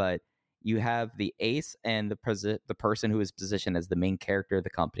here. But you have the ace and the person who is positioned as the main character of the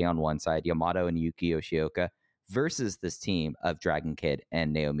company on one side, Yamato and Yuki Yoshioka, versus this team of Dragon Kid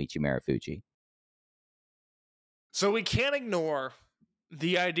and Naomichi Marufuji. So we can't ignore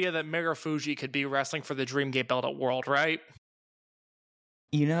the idea that Marufuji could be wrestling for the Dreamgate belt at World, right?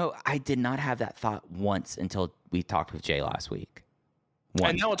 I did not have that thought once until we talked with Jay last week.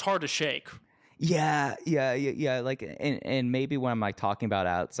 And now it's hard to shake. Yeah. Like, and maybe when I'm like talking about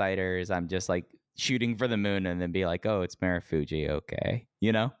outsiders, I'm just like shooting for the moon and then be like, oh, it's Marufuji. Okay.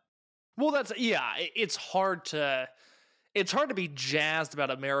 Well, it's hard to be jazzed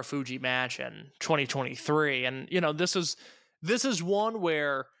about a Marufuji match in 2023. And, this is one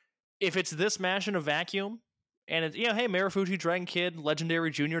where if it's this match in a vacuum and it's, hey, Marufuji, Dragon Kid,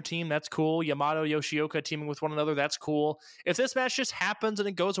 Legendary Junior team, that's cool. Yamato, Yoshioka teaming with one another, that's cool. If this match just happens and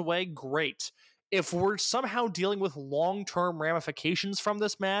it goes away, great. If we're somehow dealing with long-term ramifications from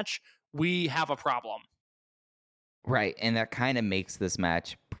this match, we have a problem. Right, and that kind of makes this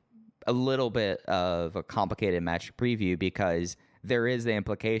match a little bit of a complicated match preview because there is the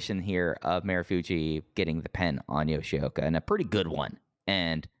implication here of Marufuji getting the pin on Yoshioka, and a pretty good one.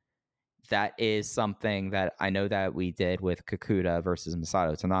 And that is something that I know that we did with Kakuta versus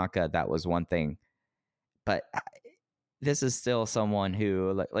Masato Tanaka. That was one thing. But this is still someone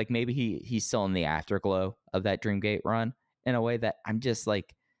who, like maybe he's still in the afterglow of that Dreamgate run in a way that I'm just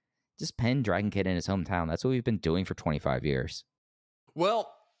like, just pin Dragon Kid in his hometown. That's what we've been doing for 25 years.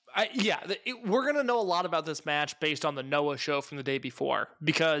 Well, we're going to know a lot about this match based on the Noah show from the day before,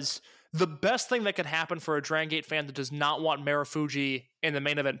 because the best thing that could happen for a Dragon Gate fan that does not want Marufuji in the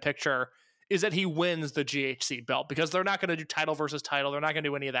main event picture is that he wins the GHC belt, because they're not going to do title versus title. They're not going to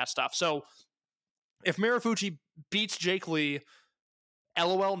do any of that stuff. So if Marufuji beats Jake Lee,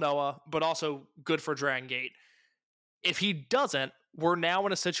 LOL Noah, but also good for Dragon Gate. If he doesn't, we're now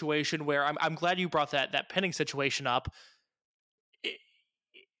in a situation where I'm glad you brought that pinning situation up.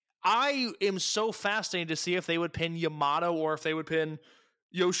 I am so fascinated to see if they would pin Yamato or if they would pin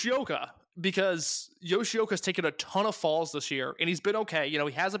Yoshioka, because Yoshioka's taken a ton of falls this year and he's been okay.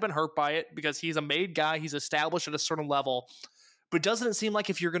 He hasn't been hurt by it because he's a made guy. He's established at a certain level. But doesn't it seem like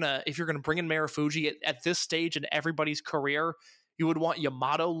if you're gonna bring in Marufuji at this stage in everybody's career, you would want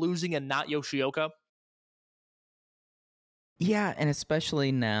Yamato losing and not Yoshioka? Yeah, and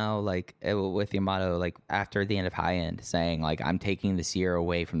especially now, like with Yamato, like after the end of High End, saying like I'm taking this year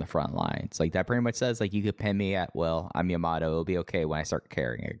away from the front lines, like that pretty much says like you could pin me at will. I'm Yamato. It'll be okay when I start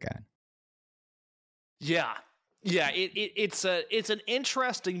carrying again. Yeah. It's an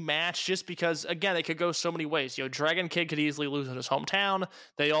interesting match just because, again, it could go so many ways. Dragon Kid could easily lose in his hometown.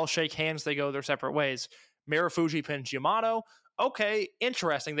 They all shake hands. They go their separate ways. Marufuji pins Yamato. Okay,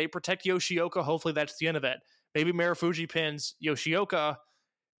 interesting. They protect Yoshioka. Hopefully that's the end of it. Maybe Marufuji pins Yoshioka,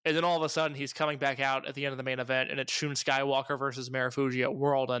 and then all of a sudden he's coming back out at the end of the main event, and it's Shun Skywalker versus Marufuji at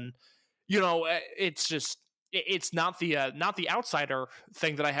World. And, it's just... It's not the outsider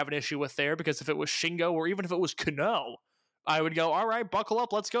thing that I have an issue with there, because if it was Shingo or even if it was Kano, I would go, all right, buckle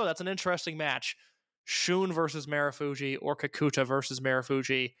up, let's go. That's an interesting match. Shun versus Marufuji or Kakuta versus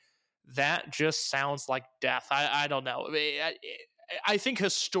Marufuji, that just sounds like death. I don't know. I think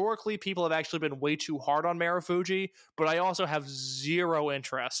historically people have actually been way too hard on Marufuji, but I also have zero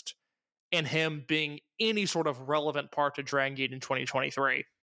interest in him being any sort of relevant part to Dragon Gate in 2023.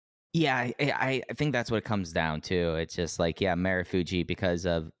 Yeah, I think that's what it comes down to. It's just like, yeah, Marufuji, because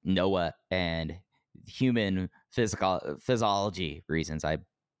of Noah and human physiology reasons. I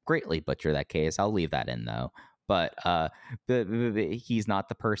greatly butcher that case. I'll leave that in though. But he's not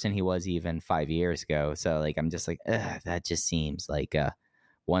the person he was even 5 years ago. So like, I'm just like, that just seems like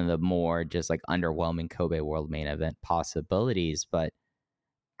one of the more just like underwhelming Kobe World Main Event possibilities. But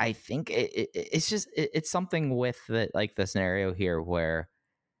I think it's something with the scenario here where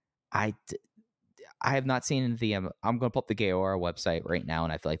I have not seen I'm going to pull up the Gaora website right now,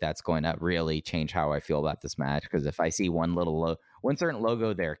 and I feel like that's going to really change how I feel about this match. Because if I see one certain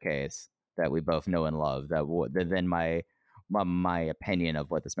logo there, Case, that we both know and love, then my opinion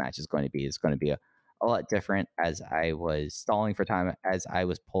of what this match is going to be a lot different. As I was stalling for time, as I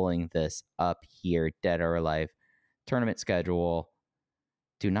was pulling this up here, Dead or Alive tournament schedule.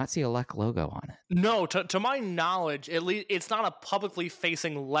 Do not see a Lek logo on it. No, to my knowledge, at least it's not a publicly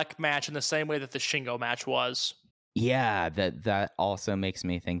facing Lek match in the same way that the Shingo match was. Yeah, that also makes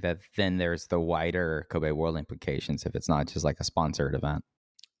me think that then there's the wider Kobe World implications if it's not just like a sponsored event.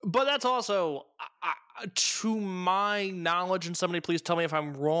 But that's also, to my knowledge, and somebody please tell me if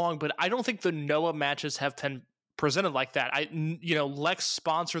I'm wrong, but I don't think the Noah matches have been presented like that. Lex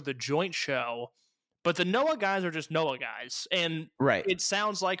sponsored the joint show, but the Noah guys are just Noah guys. And right. It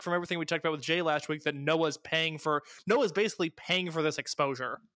sounds like from everything we talked about with Jay last week that Noah's basically paying for this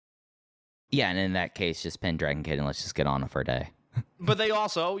exposure. Yeah, and in that case, just pin Dragon Kid and let's just get on with our day. But they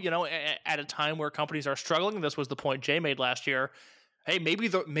also, at a time where companies are struggling, this was the point Jay made last year, hey, maybe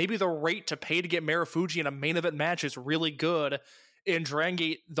the rate to pay to get Marufuji in a main event match is really good. In Dragon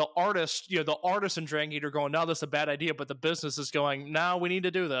Gate, the artists in Dragon Gate are going, no, this is a bad idea, but the business is going, no, we need to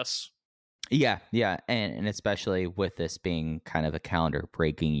do this. Yeah, and especially with this being kind of a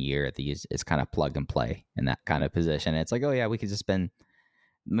calendar-breaking year, it's kind of plug and play in that kind of position. It's like, oh yeah, we could just spend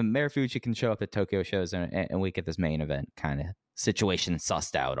Marufuji can show up at Tokyo shows and we get this main event kind of situation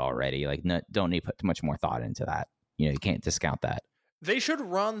sussed out already. Like, no, don't need to put too much more thought into that. You can't discount that. They should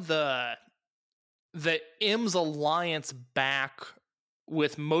run the IMS alliance back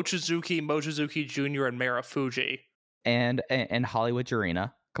with Mochizuki Jr. and Marufuji and Hollywood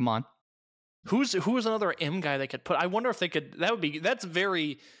Jurina. Come on. Who is another M guy they could put? I wonder if they could. That's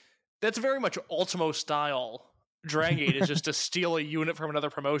very much Ultimo style. Dragon Gate is just to steal a unit from another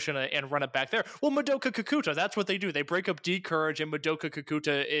promotion and run it back there. Well, Madoka Kakuta, that's what they do. They break up D-Courage, and Madoka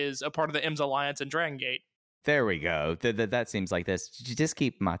Kakuta is a part of the IMS alliance in Dragon Gate. There we go. That seems like this. Just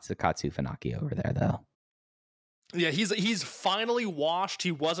keep Matsukatsu Funaki over there, though. Yeah, he's finally washed.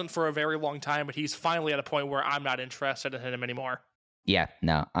 He wasn't for a very long time, but he's finally at a point where I'm not interested in him anymore. Yeah,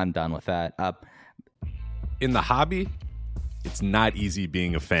 no, I'm done with that. In the hobby, it's not easy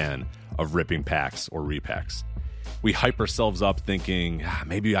being a fan of ripping packs or repacks. We hype ourselves up thinking,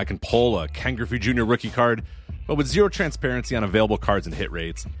 maybe I can pull a Ken Griffey Jr. rookie card, but with zero transparency on available cards and hit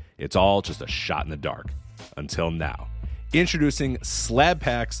rates, it's all just a shot in the dark. Until now. Introducing slab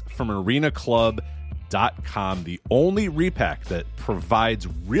packs from arenaclub.com, the only repack that provides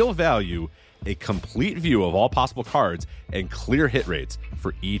real value, a complete view of all possible cards, and clear hit rates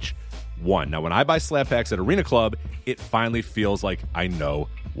for each one. Now, when I buy slab packs at Arena Club, it finally feels like I know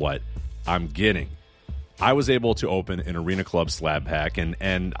what I'm getting. I was able to open an Arena Club slab pack,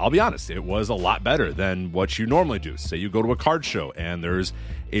 and I'll be honest, it was a lot better than what you normally do. Say you go to a card show, and there's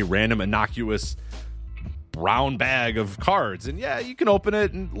a random innocuous brown bag of cards, and yeah, you can open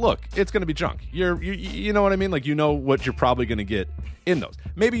it and look, it's going to be junk. You know what I mean? Like, you know what you're probably going to get in those.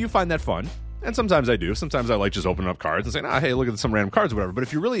 Maybe you find that fun, and sometimes I do. Sometimes I like just opening up cards and saying, hey, look at some random cards or whatever. But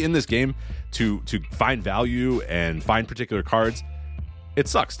if you're really in this game to find value and find particular cards, it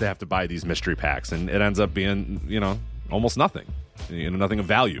sucks to have to buy these mystery packs, and it ends up being, almost nothing. Nothing of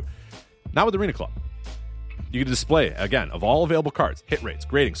value. Not with Arena Club. You can display, again, of all available cards, hit rates,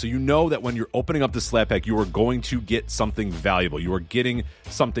 grading, so you know that when you're opening up the slab pack, you are going to get something valuable. You are getting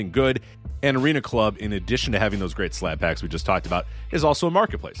something good. And Arena Club, in addition to having those great slab packs we just talked about, is also a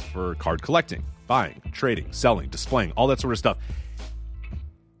marketplace for card collecting, buying, trading, selling, displaying, all that sort of stuff.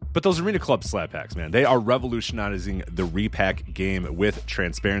 But those Arena Club slab packs, man, they are revolutionizing the repack game with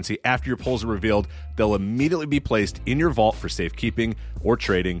transparency. After your pulls are revealed, they'll immediately be placed in your vault for safekeeping or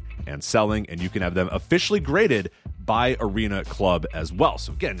trading and selling, and you can have them officially graded by Arena Club as well.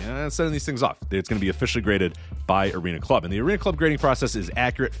 So again, sending these things off, it's going to be officially graded by Arena Club. And the Arena Club grading process is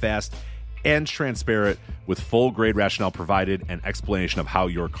accurate, fast, and transparent, with full grade rationale provided and explanation of how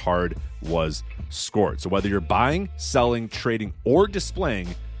your card was scored. So whether you're buying, selling, trading, or displaying,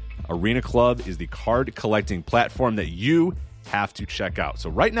 Arena Club is the card collecting platform that you have to check out. So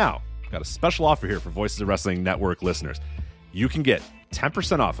right now, I've got a special offer here for Voices of Wrestling Network listeners. You can get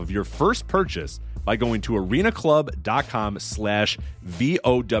 10% off of your first purchase by going to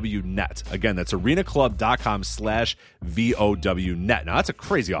arenaclub.com/VOWnet. Again, that's arenaclub.com/VOWnet. Now, that's a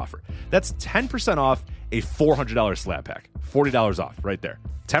crazy offer. That's 10% off a $400 slab pack. $40 off right there.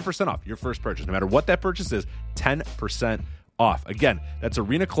 10% off your first purchase. No matter what that purchase is, 10% off. Again, that's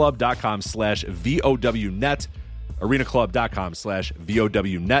arenaclub.com/VOWnet.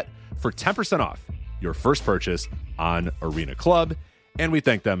 arenaclub.com/VOWnet for 10% off your first purchase on Arena Club. And we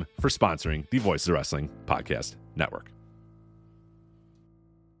thank them for sponsoring the Voices of Wrestling Podcast Network.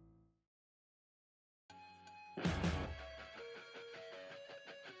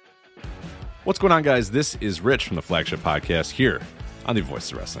 What's going on, guys? This is Rich from the Flagship Podcast here on the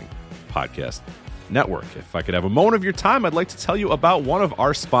Voices of Wrestling Podcast Network. If I could have a moment of your time, I'd like to tell you about one of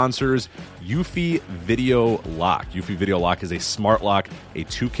our sponsors, Eufy Video Lock. Eufy Video Lock is a smart lock, a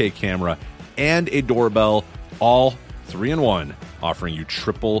 2K camera, and a doorbell, all 3-in-1, offering you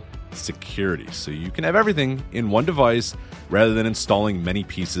triple security. So you can have everything in one device rather than installing many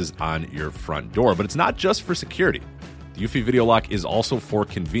pieces on your front door. But it's not just for security. The Eufy Video Lock is also for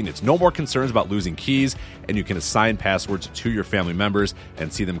convenience. No more concerns about losing keys, and you can assign passwords to your family members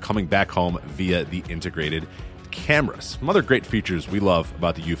and see them coming back home via the integrated cameras. Some other great features we love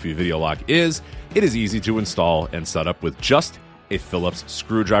about the Eufy Video Lock is it is easy to install and set up with just a Phillips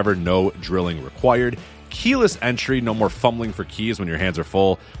screwdriver, no drilling required. Keyless entry, no more fumbling for keys when your hands are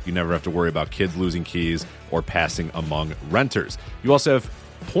full. You never have to worry about kids losing keys or passing among renters. You also have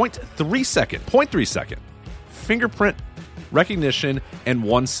 0.3 second fingerprint recognition and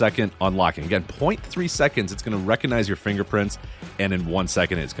 1 second unlocking. Again, 0.3 seconds, it's going to recognize your fingerprints, and in 1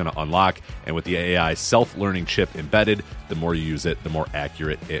 second, it's going to unlock. And with the AI self-learning chip embedded, the more you use it, the more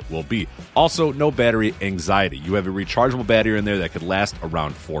accurate it will be. Also, no battery anxiety. You have a rechargeable battery in there that could last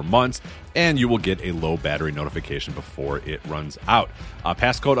around 4 months, and you will get a low battery notification before it runs out.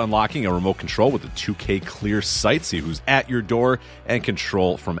 Passcode unlocking, a remote control with a 2K clear sight, see who's at your door, and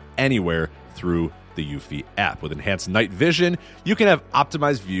control from anywhere through the Eufy app. With enhanced night vision, you can have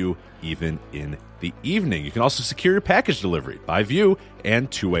optimized view even in the evening. You can also secure your package delivery by view and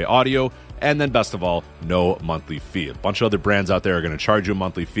two-way audio. And then best of all, no monthly fee. A bunch of other brands out there are going to charge you a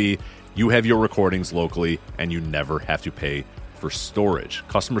monthly fee. You have your recordings locally, and you never have to pay for storage.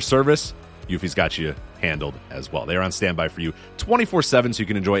 Customer service, Eufy's got you handled as well. They're on standby for you 24/7, so you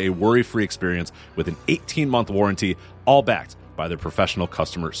can enjoy a worry-free experience with an 18-month warranty, all backed by their professional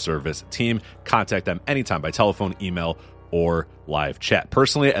customer service team. Contact them anytime by telephone, email, or live chat.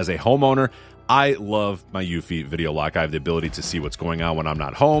 Personally, as a homeowner, I love my Eufy Video Lock. I have the ability to see what's going on when I'm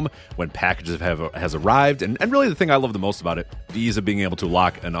not home, when packages has arrived, and really the thing I love the most about it, the ease of being able to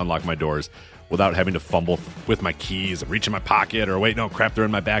lock and unlock my doors without having to fumble with my keys and reach in my pocket or wait, no, crap, they're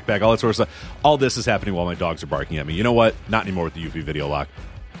in my backpack, all that sort of stuff. All this is happening while my dogs are barking at me. You know what? Not anymore with the Eufy Video Lock.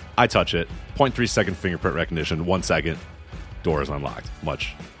 I touch it, 0.3 second fingerprint recognition, 1 second, door is unlocked.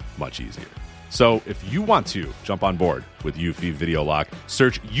 Much, much easier. So if you want to jump on board with Eufy Video Lock,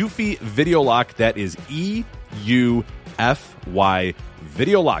 search Eufy Video Lock. That is EUFY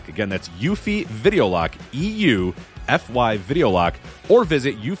Video Lock. Again, that's Eufy Video Lock, EUFY Video Lock, or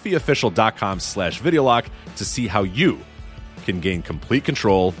visit eufyofficial.com/video lock to see how you can gain complete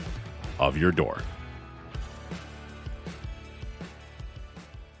control of your door.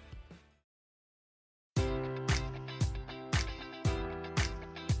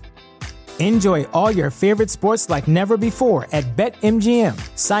 Enjoy all your favorite sports like never before at BetMGM.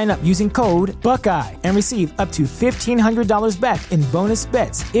 Sign up using code Buckeye and receive up to $1,500 back in bonus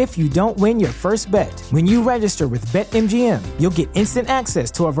bets if you don't win your first bet. When you register with BetMGM, you'll get instant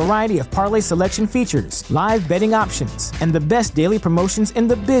access to a variety of parlay selection features, live betting options, and the best daily promotions in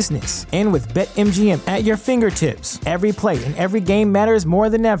the business. And with BetMGM at your fingertips, every play and every game matters more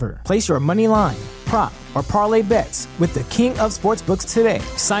than ever. Place your money line, prop, or parlay bets with the king of sportsbooks today.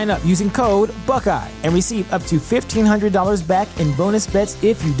 Sign up using code Buckeye and receive up to $1,500 back in bonus bets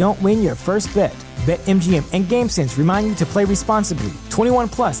if you don't win your first bet. BetMGM and GameSense remind you to play responsibly. 21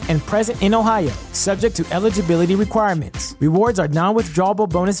 plus and present in Ohio, subject to eligibility requirements. Rewards are non-withdrawable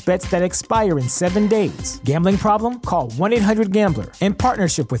bonus bets that expire in 7 days. Gambling problem? Call 1-800-GAMBLER. In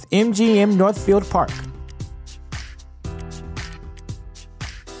partnership with MGM Northfield Park.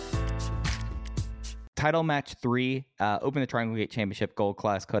 Title match 3, Open the Triangle Gate Championship, Gold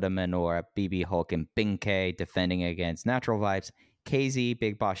Class, Kota Minoura, BB Hulk, and Benkei defending against Natural Vibes, KZ,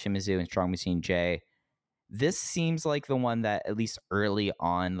 Big Boss Shimizu, and Strong Machine J. This seems like the one that, at least early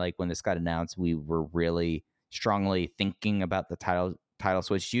on, like when this got announced, we were really strongly thinking about the title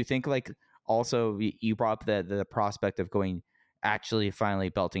switch. Do you think, like, also you brought up the prospect of going, actually finally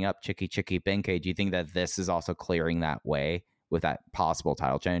belting up Chicky Benkei. Do you think that this is also clearing that way with that possible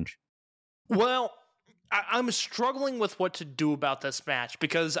title change? Well, I'm struggling with what to do about this match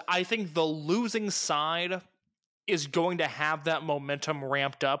because I think the losing side is going to have that momentum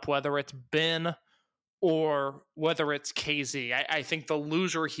ramped up, whether it's Ben or whether it's KZ. I think the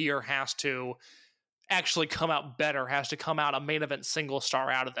loser here has to actually come out better, has to come out a main event single star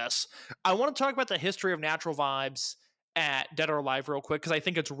out of this. I want to talk about the history of Natural Vibes at Dead or Alive real quick because I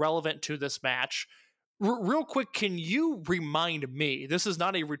think it's relevant to this match. Real quick, can you remind me, this is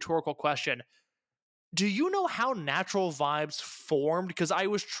not a rhetorical question, do you know how Natural Vibes formed? Because I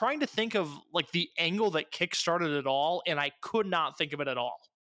was trying to think of like the angle that kickstarted it all, and I could not think of it at all.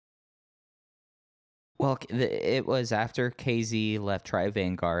 Well, it was after KZ left Tri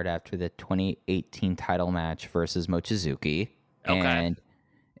Vanguard after the 2018 title match versus Mochizuki. Okay. And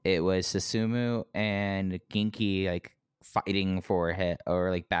it was Susumu and Genki like fighting for him or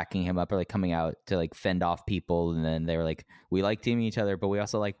like backing him up or like coming out to like fend off people. And then they were like, we like teaming each other, but we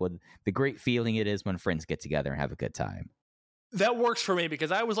also like what the great feeling it is when friends get together and have a good time. That works for me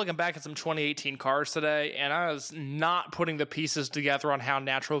because I was looking back at some 2018 cards today and I was not putting the pieces together on how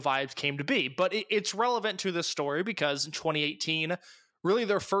Natural Vibes came to be. But it's relevant to this story because in 2018, really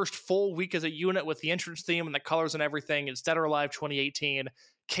their first full week as a unit with the entrance theme and the colors and everything, it's Dead or Alive 2018.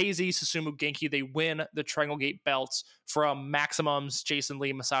 KZ, Susumu, Genki, they win the Triangle Gate belts from Maximums, Jason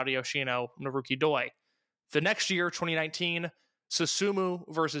Lee, Masato Yoshino, Naruki Doi. The next year, 2019, Susumu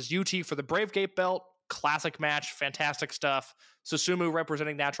versus UT for the Brave Gate belt. Classic match, fantastic stuff. Susumu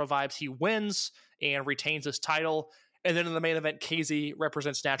representing Natural Vibes, he wins and retains his title. And then in the main event, KZ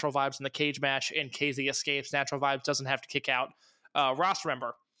represents Natural Vibes in the cage match, and KZ escapes. Natural Vibes doesn't have to kick out roster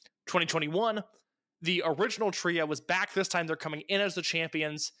member. 2021, the original trio was back. This time they're coming in as the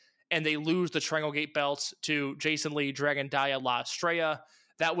champions, and they lose the Triangle Gate belts to Jason Lee, Dragon Dia, La Estrella.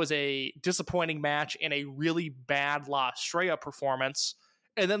 That was a disappointing match and a really bad La Estrella performance.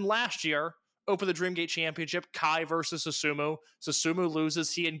 And then last year, Open the Dreamgate Championship, Kai versus Susumu. Susumu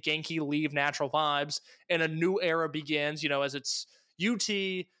loses. He and Genki leave Natural Vibes, and a new era begins, as it's UT,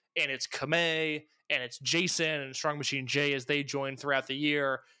 and it's Kamei, and it's Jason, and Strong Machine J as they join throughout the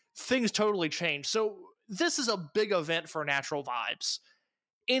year. Things totally change. So this is a big event for Natural Vibes.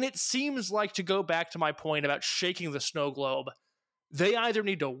 And it seems like, to go back to my point about shaking the snow globe, they either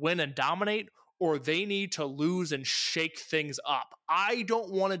need to win and dominate, or they need to lose and shake things up. I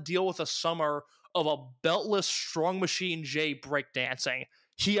don't want to deal with a summer of a beltless Strong Machine J breakdancing.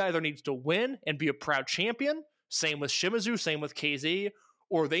 He either needs to win and be a proud champion, same with Shimizu, same with KZ,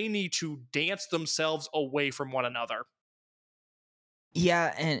 or they need to dance themselves away from one another.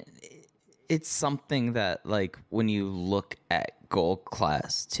 Yeah, and it's something that, like, when you look at Gold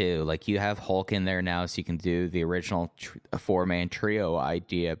Class, too, like, you have Hulk in there now, so you can do the original four-man trio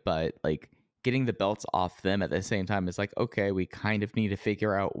idea, but, like, getting the belts off them at the same time is like, okay, we kind of need to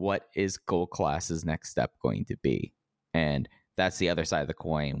figure out what is Gold Class's next step going to be. And that's the other side of the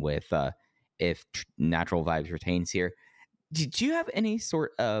coin with if Natural Vibes retains here. Do you have any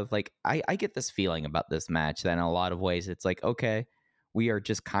sort of, like, I get this feeling about this match that in a lot of ways it's like, okay, we are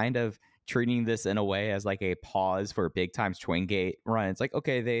just kind of treating this in a way as like a pause for Big Time's Twin Gate run. It's like,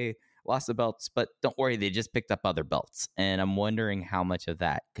 okay, they lost the belts, but don't worry, they just picked up other belts. And I'm wondering how much of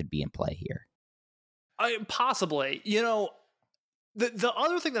that could be in play here. Possibly. The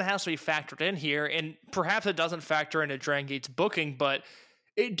other thing that has to be factored in here, and perhaps it doesn't factor into Dragon Gate's booking, but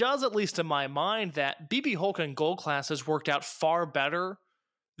it does, at least in my mind, that BB Hulk and Gold Class has worked out far better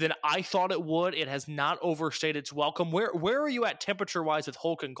than I thought it would. It has not overstayed its welcome. Where are you at temperature-wise with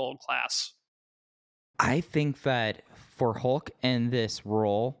Hulk and Gold Class? I think that for Hulk in this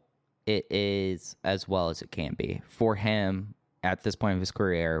role, it is as well as it can be. For him, at this point of his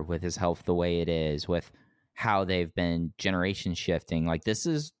career, with his health the way it is, with how they've been generation shifting, like, this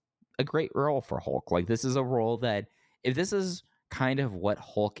is a great role for Hulk. Like, this is a role that, if this is kind of what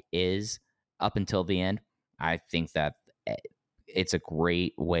Hulk is up until the end, I think that it's a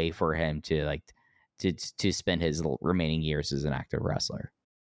great way for him to, like, to spend his remaining years as an active wrestler.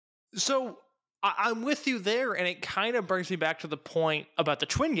 So I'm with you there, and it kind of brings me back to the point about the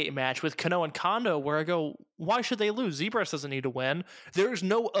Twin Gate match with Kano and Kondo, where I go, why should they lose? Z-Brats doesn't need to win. There's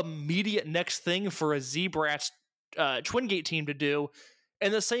no immediate next thing for a Z-Brats Twin Gate team to do,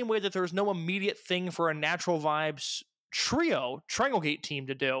 in the same way that there's no immediate thing for a Natural Vibes trio Triangle Gate team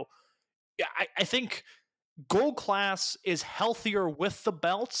to do. I think Gold Class is healthier with the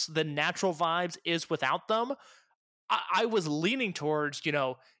belts than Natural Vibes is without them. I was leaning towards,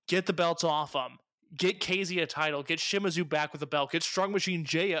 get the belts off them, get KZ a title, get Shimizu back with a belt, get Strong Machine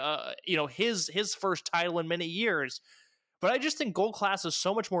J, his first title in many years. But I just think Gold Class is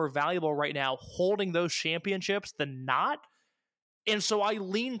so much more valuable right now holding those championships than not. And so I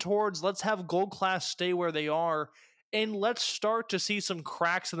lean towards let's have Gold Class stay where they are, and let's start to see some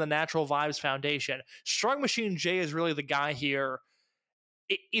cracks in the Natural Vibes Foundation. Strong Machine J is really the guy here.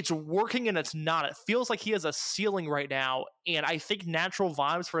 It's working and it's not. It feels like he has a ceiling right now, and I think Natural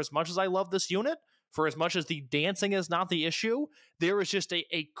Vibes, for as much as I love this unit, for as much as the dancing is not the issue, there is just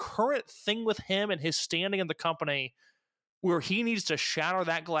a current thing with him and his standing in the company where he needs to shatter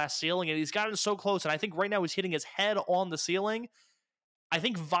that glass ceiling, and he's gotten so close, and I think right now he's hitting his head on the ceiling. I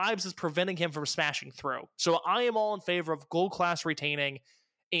think Vibes is preventing him from smashing through. So I am all in favor of Gold Class retaining,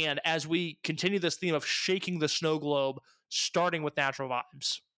 and as we continue this theme of shaking the snow globe, starting with Natural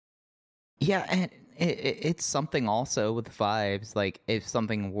Vibes. Yeah, and it's something also with Vibes, like if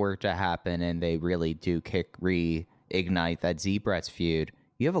something were to happen and they really do reignite that Z-Bret's feud,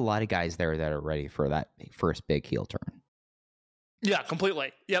 you have a lot of guys there that are ready for that first big heel turn. Yeah,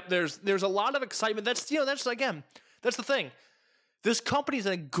 completely. Yep, there's a lot of excitement. That's the thing. This company's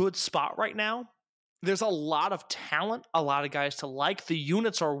in a good spot right now. There's a lot of talent, a lot of guys to like. The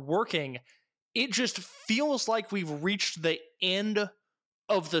units are working. It just feels like we've reached the end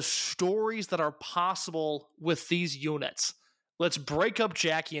of the stories that are possible with these units. Let's break up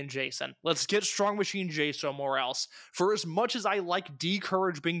Jackie and Jason. Let's get Strong Machine J somewhere else. For as much as I like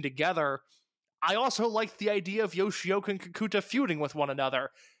D-Courage being together, I also like the idea of Yoshioka and Kakuta feuding with one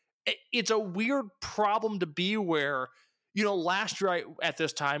another. It's a weird problem to be where, last year at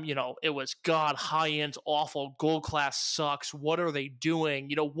this time, it was, God, high-end's awful, Gold Class sucks, what are they doing?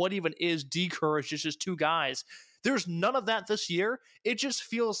 What even is D-Courage? It's just two guys. There's none of that this year. It just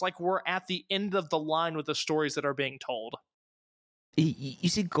feels like we're at the end of the line with the stories that are being told. You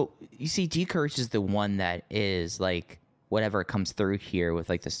see D-Courage is the one that is, like, whatever comes through here with,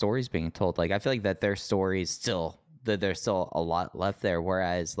 like, the stories being told. Like, I feel like that their stories there's still a lot left there,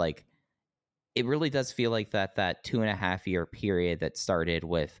 whereas, like, it really does feel like that 2.5 year period that started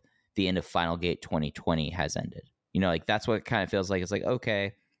with the end of Final Gate 2020 has ended. Like, that's what it kind of feels like. It's like,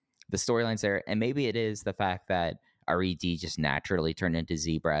 okay, the storyline's there, and maybe it is the fact that RED just naturally turned into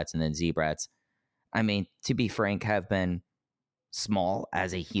Z-Brats, and then Z-Brats, I mean, to be frank, have been small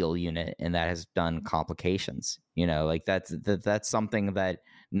as a heel unit, and that has done complications. Like that's something that,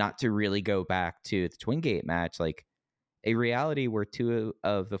 not to really go back to the Twin Gate match, like a reality where 2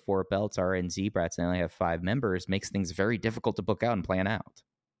 of the 4 belts are in Z-Brats and they only have 5 members makes things very difficult to book out and plan out.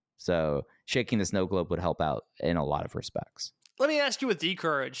 So shaking the snow globe would help out in a lot of respects. Let me ask you with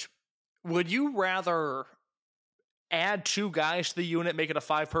D-Courage, would you rather add 2 guys to the unit, make it a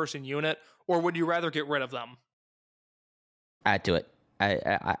 5-person unit, or would you rather get rid of them? Add to it.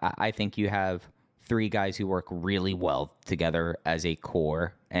 I think you have 3 guys who work really well together as a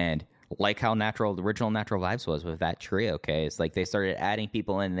core, and like how the original Natural Vibes was with that trio case, like they started adding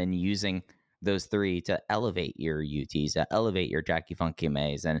people and then using those 3 to elevate your UTs, to elevate your Jackie Funky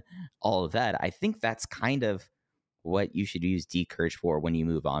Mays and all of that. I think that's kind of what you should use D-Courage for when you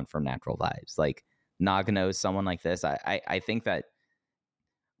move on from Natural Vibes. Like Nagano is someone like this. I think that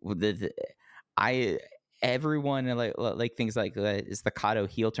everyone like things like that is the Kato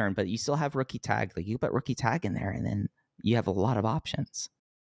heel turn, but you still have Rookie Tag. Like you put Rookie Tag in there, and then you have a lot of options.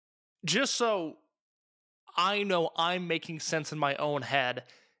 Just so I know I'm making sense in my own head,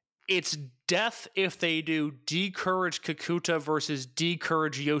 it's death if they do D-Courage Kakuta versus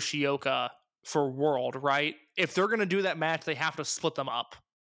D-Courage Yoshioka for World, right? If they're going to do that match, they have to split them up.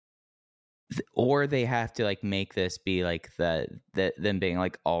 Or they have to like make this be like them being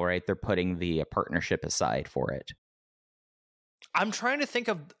like, all right, they're putting the partnership aside for it. I'm trying to think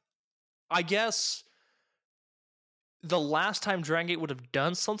of, I guess, the last time Dragon Gate would have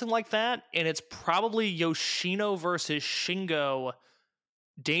done something like that, and it's probably Yoshino versus Shingo,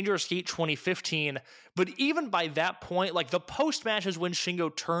 Dangerous Gate 2015. But even by that point, like the post match is when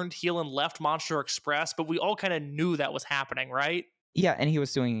Shingo turned heel and left Monster Express, but we all kind of knew that was happening, right? Yeah, and he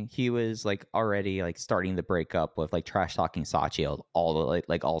was like already like starting the breakup with like trash talking Sachi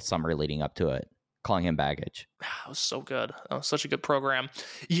all summer leading up to it, calling him baggage. That was so good. That was such a good program.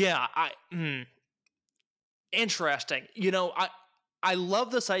 Yeah, interesting. I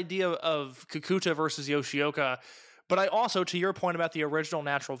love this idea of Kakuta versus Yoshioka, but I also, to your point about the original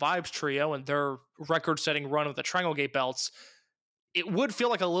Natural Vibes trio and their record-setting run of the Triangle Gate belts, it would feel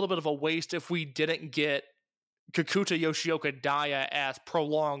like a little bit of a waste if we didn't get Kakuta, Yoshioka, Daya as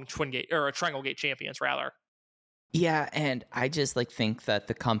prolonged Triangle Gate champions, rather. Yeah, and I just like think that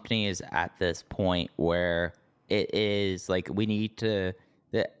the company is at this point where it is like we need to.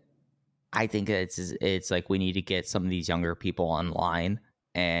 I think it's like we need to get some of these younger people online,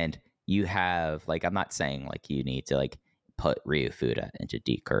 and you have like, I'm not saying like you need to like put Ryu Fuda into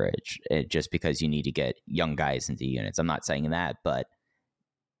D'Courage just because you need to get young guys into units. I'm not saying that, but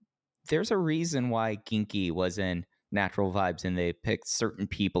there's a reason why Genki was in Natural Vibes and they picked certain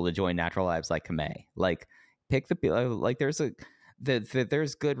people to join Natural Vibes like Kamei. Like, pick the like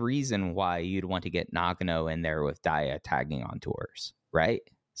there's good reason why you'd want to get Nagano in there with Daya tagging on tours, right?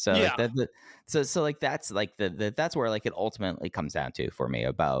 So Yeah. so like that's like that's where like it ultimately comes down to for me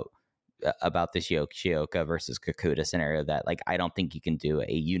about this Shioka versus Kakuta scenario, that like I don't think you can do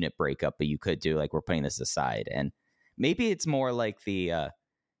a unit breakup, but you could do like, we're putting this aside, and maybe it's more like the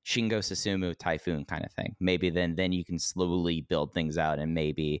Shingo Susumu Typhoon kind of thing. Maybe then you can slowly build things out, and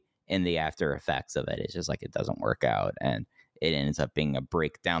maybe in the after effects of it, it's just like it doesn't work out and it ends up being a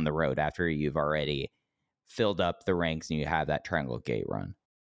break down the road after you've already filled up the ranks and you have that Triangle Gate run.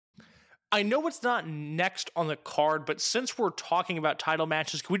 I know it's not next on the card, but since we're talking about title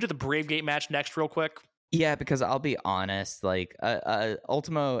matches, can we do the Brave Gate match next real quick? Yeah, because I'll be honest, like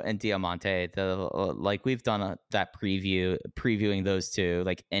Ultimo and Diamante, like we've done that previewing those two,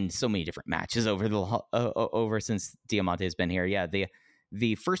 like in so many different matches over since Diamante has been here. Yeah,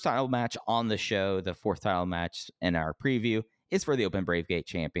 the first title match on the show, the fourth title match in our preview, is for the Open Brave Gate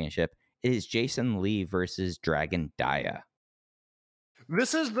Championship. It is Jason Lee versus Dragon Daya.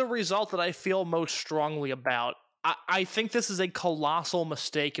 This is the result that I feel most strongly about. I think this is a colossal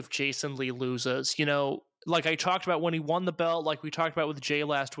mistake if Jason Lee loses. You know, like I talked about when he won the belt, like we talked about with Jay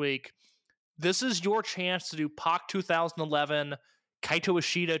last week, this is your chance to do Pac 2011, Kaito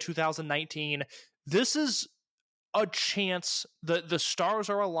Ishida 2019. This is a chance that the stars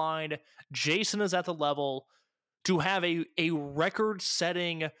are aligned. Jason is at the level to have a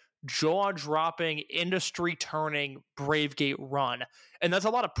record-setting, jaw-dropping, industry-turning Brave Gate run. And that's a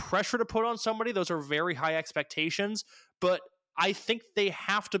lot of pressure to put on somebody. Those are very high expectations, but I think they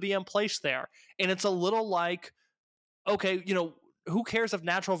have to be in place there. And it's a little like, okay, you know, who cares if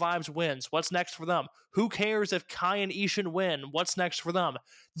Natural Vibes wins? What's next for them? Who cares if Kai and Ishin win? What's next for them?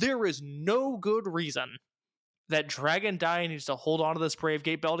 There is no good reason that Dragon Daya needs to hold on to this Brave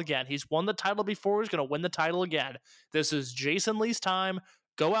Gate belt again. He's won the title before. He's going to win the title again. This is Jason Lee's time.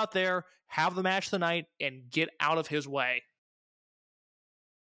 Go out there, have the match tonight, and get out of his way.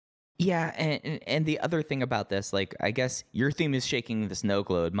 Yeah, and the other thing about this, like, I guess your theme is shaking the snow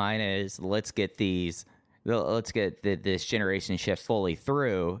globe. Mine is let's get this generation shift fully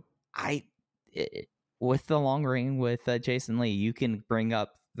through. With the long ring with Jason Lee, you can bring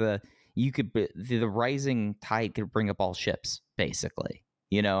up the rising tide could bring up all ships, basically.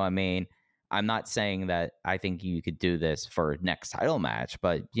 You know, I mean, I'm not saying that I think you could do this for next title match,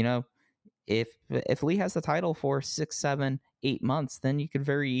 but you know, if Lee has the title for 6, 7, 8 months, then you could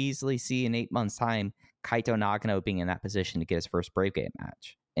very easily see in 8 months' time Kaito Nagano being in that position to get his first Brave Gate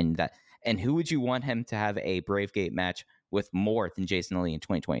match. And who would you want him to have a Brave Gate match with more than Jason Lee in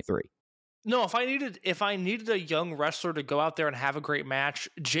 2023? No, if I needed a young wrestler to go out there and have a great match,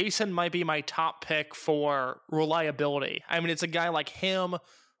 Jason might be my top pick for reliability. I mean, it's a guy like him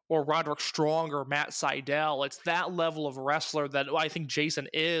or Roderick Strong or Matt Sydal. It's that level of wrestler that I think Jason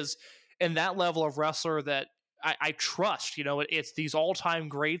is, and that level of wrestler that I trust. You know, it's these all-time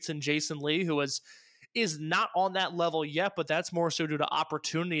greats in Jason Lee, who is not on that level yet, but that's more so due to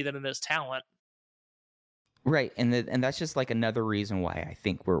opportunity than it is talent. Right, and that's just like another reason why I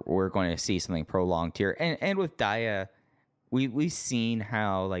think we're going to see something prolonged here. And with Daya, we've seen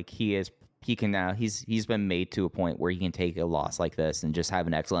how like he's been made to a point where he can take a loss like this and just have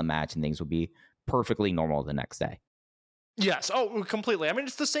an excellent match, and things will be perfectly normal the next day. Yes, completely. I mean,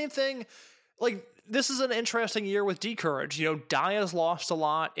 it's the same thing. Like, this is an interesting year with D'Courage. You know, Daya's lost a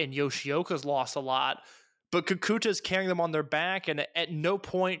lot and Yoshioka's lost a lot, but Kakuta's carrying them on their back, and at no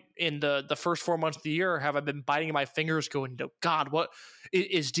point in the first 4 months of the year have I been biting my fingers going, God, what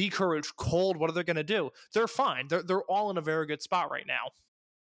is D'Courage cold? What are they going to do? They're fine. They're all in a very good spot right now.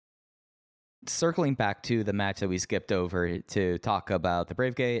 Circling back to the match that we skipped over to talk about the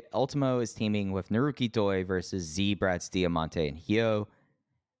Brave Gate, Ultimo is teaming with Naruki Doi versus Z, Bratz, Diamante, and Hyo.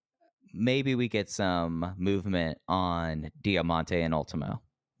 Maybe we get some movement on Diamante and Ultimo.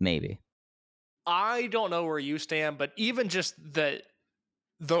 Maybe. I don't know where you stand, but even just the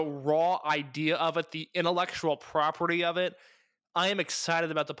raw idea of it, the intellectual property of it, I am excited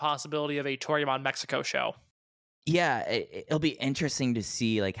about the possibility of a Toryumon Mexico show. Yeah, it'll be interesting to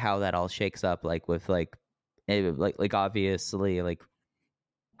see like how that all shakes up. Like with like obviously, like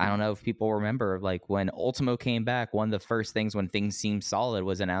I don't know if people remember, like when Ultimo came back, one of the first things when things seemed solid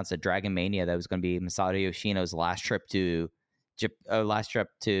was announced at Dragon Mania that was going to be Masato Yoshino's last trip to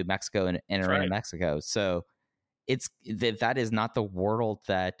Mexico and enter into Mexico. So that is not the world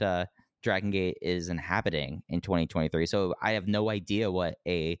that Dragon Gate is inhabiting in 2023. So I have no idea what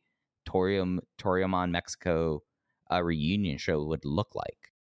a Toriumon Mexico reunion show would look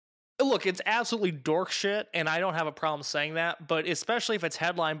like. Look, it's absolutely dork shit, and I don't have a problem saying that, but especially if it's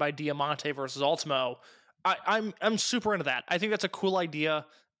headlined by Diamante versus Ultimo, I'm super into that. I think that's a cool idea.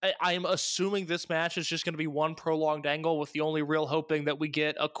 I'm assuming this match is just going to be one prolonged angle, with the only real hoping that we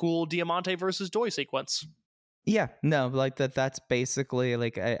get a cool Diamante versus Doi sequence. Yeah, no, like that's basically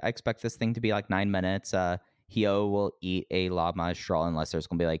like I expect this thing to be like 9 minutes. Hio will eat a La Magistral unless there's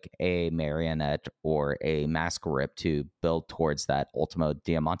going to be like a marionette or a mask rip to build towards that Ultimo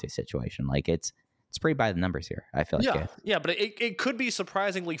Diamante situation. Like it's pretty by the numbers here, I feel like. Yeah, but it could be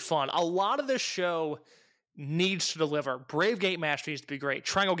surprisingly fun. A lot of this show needs to deliver. Brave Gate match needs to be great.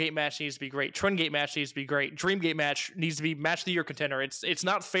 Triangle Gate match needs to be great. Twin Gate match needs to be great. Dream Gate match needs to be match of the year contender. It's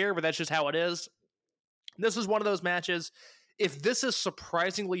not fair, but that's just how it is. This is one of those matches. If this is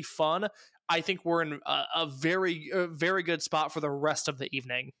surprisingly fun, I think we're in a very good spot for the rest of the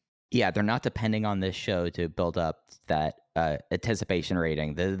evening. Yeah, they're not depending on this show to build up that anticipation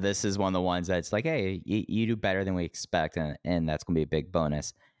rating. This is one of the ones that's like, hey, you do better than we expect, and that's going to be a big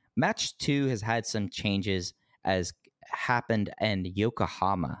bonus. Match 2 has had some changes as happened in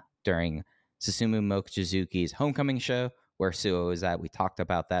Yokohama during Susumu Mochizuki's homecoming show, where Suo was at. We talked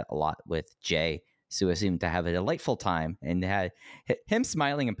about that a lot with Jay. Suo seemed to have a delightful time, and had him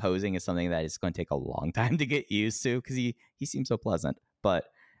smiling and posing is something that is going to take a long time to get used to because he seems so pleasant. But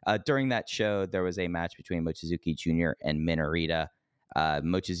during that show, there was a match between Mochizuki Jr. and Minorita.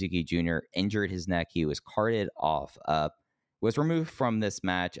 Mochizuki Jr. injured his neck. He was carted off, was removed from this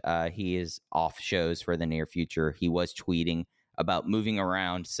match. He is off shows for the near future. He was tweeting about moving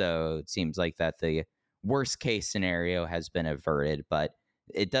around, so it seems like that the worst case scenario has been averted, but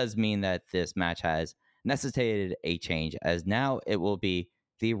it does mean that this match has necessitated a change, as now it will be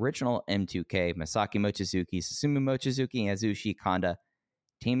the original M2K, Masaki Mochizuki, Susumu Mochizuki, and Yasushi Kanda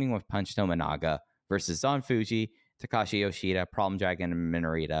teaming with Punch Tominaga versus Don Fuji, Takashi Yoshida, Problem Dragon, and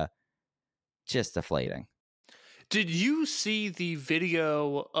Minorita. Just deflating. Did you see the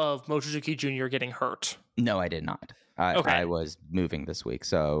video of Mochizuki Jr. getting hurt? No, I did not. I was moving this week,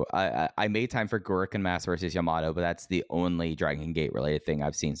 so I made time for Guriken Mask versus Yamato, but that's the only Dragon Gate related thing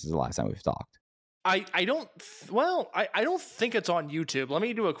I've seen since the last time we've talked. I don't think it's on YouTube. Let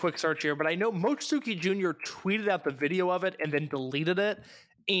me do a quick search here, but I know Mochizuki Jr. tweeted out the video of it and then deleted it,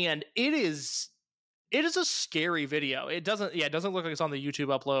 and it is a scary video. It doesn't look like it's on the YouTube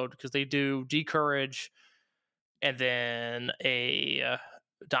upload because they do Decourage and then a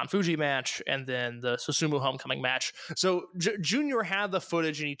Don Fuji match, and then the Susumu homecoming match. So Junior had the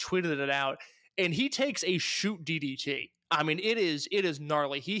footage and he tweeted it out, and he takes a shoot DDT. I mean, it is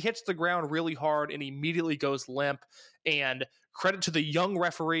gnarly. He hits the ground really hard and immediately goes limp. And credit to the young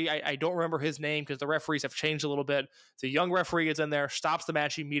referee. I don't remember his name because the referees have changed a little bit. The young referee is in there, stops the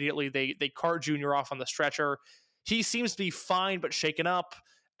match immediately. They cart Junior off on the stretcher. He seems to be fine but shaken up.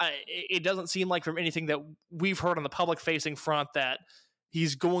 It doesn't seem like from anything that we've heard on the public-facing front that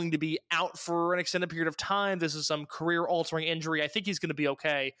he's going to be out for an extended period of time. This is some career-altering injury. I think he's going to be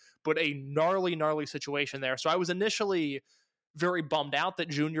okay, but a gnarly situation there. So I was initially very bummed out that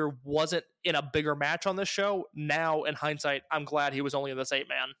Junior wasn't in a bigger match on this show. Now, in hindsight, I'm glad he was only in this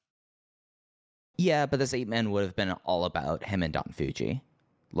 8-man. Yeah, but this 8-man would have been all about him and Don Fuji.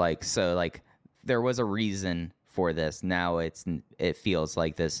 There was a reason for this. Now it feels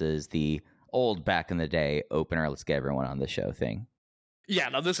like this is the old back in the day opener, let's get everyone on the show thing. Yeah,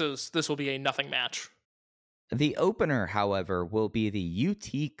 no, this will be a nothing match. The opener, however, will be the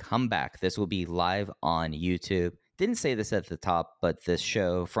UT comeback. This will be live on YouTube. Didn't say this at the top, but this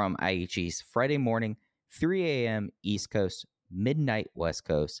show from IHG's Friday morning, 3 a.m. East Coast, midnight West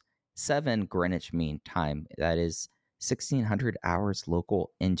Coast, 7 Greenwich Mean Time. That is 1600 hours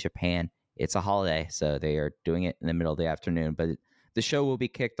local in Japan. It's a holiday, so they are doing it in the middle of the afternoon. But the show will be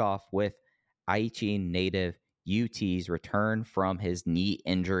kicked off with Aichi native UT's return from his knee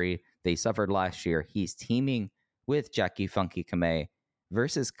injury they suffered last year. He's teaming with Jackie Funky Kamei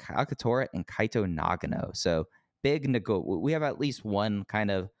versus Kagetora and Kaito Nagano. So big we have at least one kind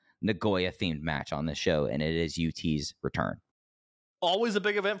of Nagoya themed match on the show, and it is UT's return. Always a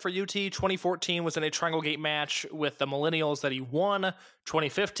big event for UT. 2014 was in a Triangle Gate match with the Millennials that he won.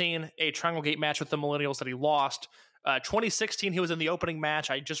 2015, a Triangle Gate match with the Millennials that he lost. 2016, he was in the opening match.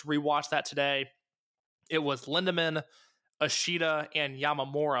 I just rewatched that today. It was Lindemann, Ashida, and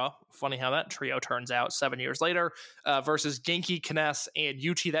Yamamura. Funny how that trio turns out 7 years later. Versus Genki, Kness, and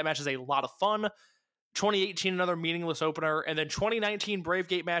UT. That match is a lot of fun. 2018, another meaningless opener. And then 2019, Brave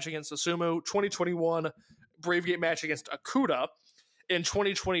Gate match against Susumu. 2021, Brave Gate match against Akuda. in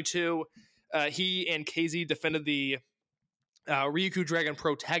 2022, he and KZ defended the Ryukyu Dragon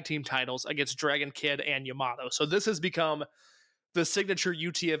Pro tag team titles against Dragon Kid and Yamato. So this has become the signature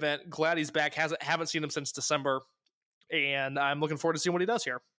UT event. Glad he's back. Haven't seen him since December, and I'm looking forward to seeing what he does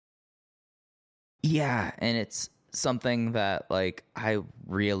here. Yeah, and it's something that, like, I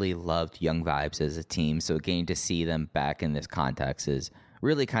really loved Young Vibes as a team, so getting to see them back in this context is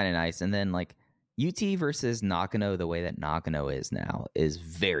really kind of nice. And then, like, UT versus Nakano, the way that Nakano is now, is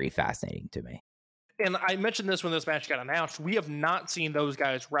very fascinating to me. And I mentioned this when this match got announced. We have not seen those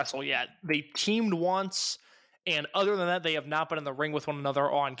guys wrestle yet. They teamed once, and other than that, they have not been in the ring with one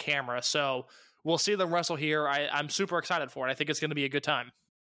another on camera. So we'll see them wrestle here. I'm super excited for it. I think it's going to be a good time.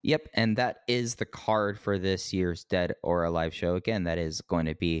 Yep, and that is the card for this year's Dead or Alive show. Again, that is going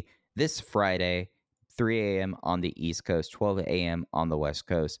to be this Friday, 3 a.m. on the East Coast, 12 a.m. on the West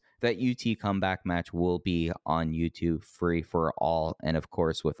Coast. That UT comeback match will be on YouTube, free for all. And of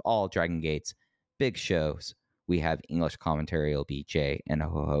course, with all Dragon Gate's big shows, we have English commentary. It'll be Jay and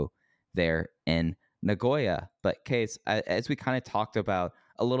Ho there in Nagoya. But Case, as we kind of talked about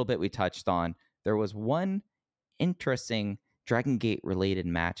a little bit, we touched on, there was one interesting Dragon Gate related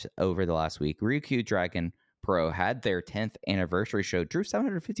match over the last week. Ryukyu Dragon Pro had their 10th anniversary show, drew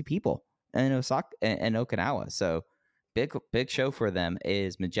 750 people in Osaka and Okinawa. So big show for them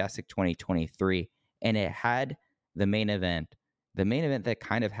is Majestic 2023, and it had the main event that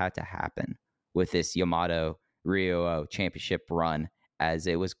kind of had to happen with this Yamato Ryo championship run, as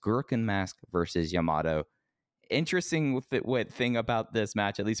it was Gurken Mask versus Yamato. Interesting thing about this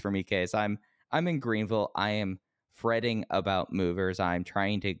match, at least for me, Case, I'm in Greenville. I am fretting about movers. I'm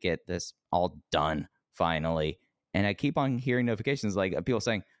trying to get this all done finally, and I keep on hearing notifications like people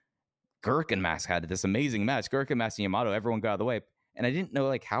saying Gurken Mask had this amazing match. Gurken Mask and Yamato, everyone got out of the way, and I didn't know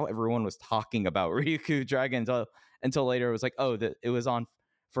like how everyone was talking about Ryukyu Dragon until later. It was like, oh, it was on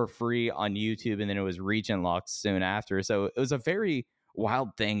for free on YouTube, and then it was region locked soon after. So it was a very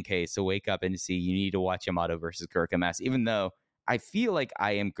wild thing, Case, to wake up and see you need to watch Yamato versus Gurken Mask, even though I feel like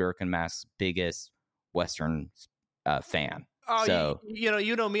I am Gurken Mask's biggest Western fan. Oh, so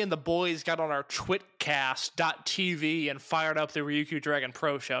you know, me and the boys got on our Twitcast.tv and fired up the Ryukyu Dragon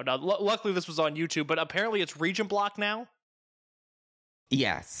Pro show. Now, luckily this was on YouTube, but apparently it's region block now.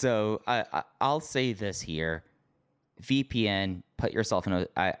 Yeah, so I'll say this here. VPN, put yourself in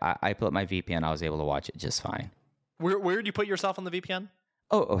I put my VPN, I was able to watch it just fine. Where did you put yourself on the VPN?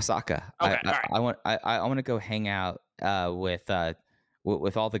 Oh, Osaka. Okay, all right. I want to go hang out with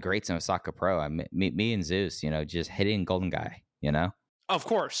all the greats in Osaka Pro. Me and Zeus, just hitting Golden Guy, Of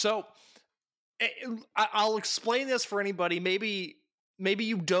course. So I'll explain this for anybody. Maybe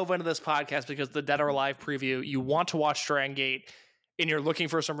you dove into this podcast because the Dead or Alive preview, you want to watch Dragon Gate and you're looking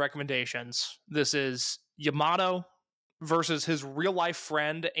for some recommendations. This is Yamato versus his real life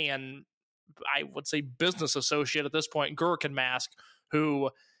friend and I would say business associate at this point, Gurken Mask, who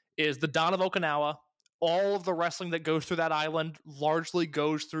is the Don of Okinawa. All of the wrestling that goes through that island largely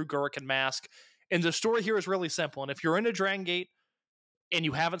goes through Gurken Mask. And the story here is really simple. And if you're into Dragon Gate and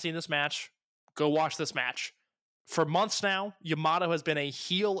you haven't seen this match, go watch this match. For months now, Yamato has been a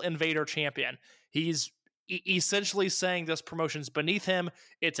heel Invader champion. He's essentially saying this promotion's beneath him.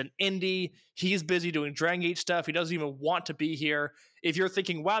 It's an indie. He's busy doing Dragon Gate stuff. He doesn't even want to be here. If you're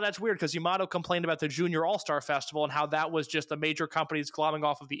thinking, wow, that's weird because Yamato complained about the Junior All-Star Festival and how that was just the major companies glomming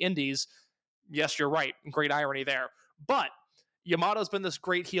off of the indies. Yes, you're right. Great irony there. But Yamato's been this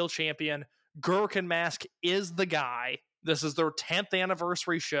great heel champion. Gurken Mask is the guy. This is their 10th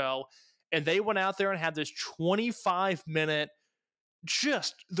anniversary show. And they went out there and had this 25-minute,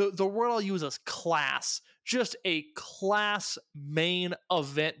 just the word I'll use is class. Just a class main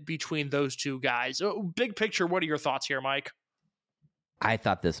event between those two guys. Big picture, what are your thoughts here, Mike? I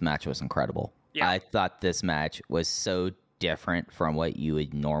thought this match was incredible. Yeah. I thought this match was so different from what you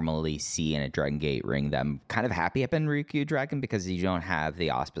would normally see in a Dragon Gate ring. That I'm kind of happy up in Ryukyu Dragon because you don't have the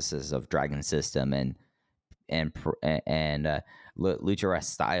auspices of Dragon System and Lucha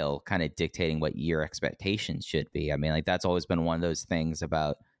Rest style kind of dictating what your expectations should be. I mean, like that's always been one of those things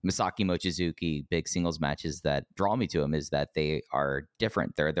about Masaki Mochizuki big singles matches that draw me to them is that they are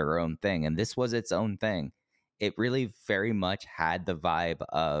different. They're their own thing. And this was its own thing. It really very much had the vibe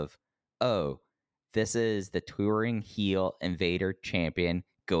of, oh, this is the touring heel Invader champion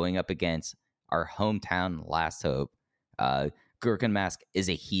going up against our hometown Last Hope. Gurken Mask is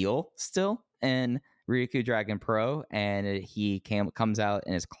a heel still in Ryukyu Dragon Pro, and he comes out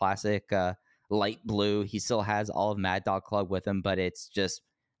in his classic light blue. He still has all of Mad Dog Club with him, but it's just,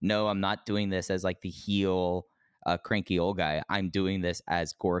 no, I'm not doing this as like the heel cranky old guy. I'm doing this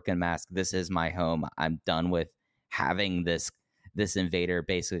as Gurken Mask. This is my home. I'm done with having this this Invader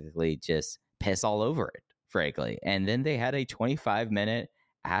basically just piss all over it, frankly. And then they had a 25-minute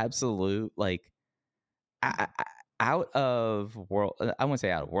absolute, like, out of world, I won't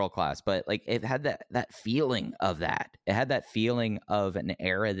say out of world class, but like it had that feeling of that. It had that feeling of an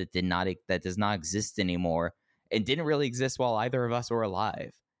era that does not exist anymore and didn't really exist while either of us were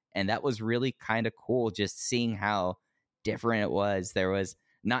alive. And that was really kind of cool, just seeing how different it was. There was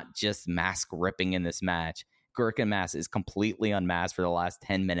not just mask ripping in this match. Gherkin Mask is completely unmasked for the last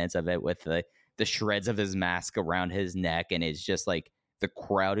 10 minutes of it, with the shreds of his mask around his neck, and it's just like the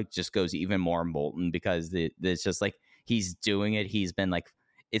crowd just goes even more molten because it's just like he's doing it. He's been like,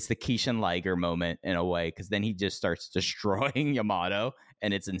 it's the Keishan Liger moment in a way, because then he just starts destroying Yamato,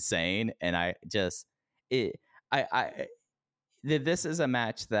 and it's insane. And this is a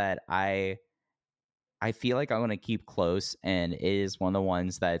match that I feel like I'm going to keep close, and it is one of the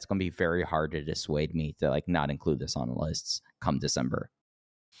ones that it's going to be very hard to dissuade me to like not include this on the lists come December.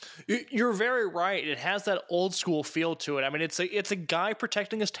 You're very right. It has that old school feel to it. I mean, it's a guy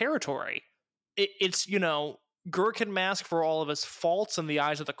protecting his territory. It's, you know, Gherkin Mask, for all of his faults in the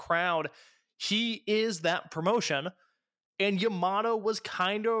eyes of the crowd, he is that promotion, and Yamato was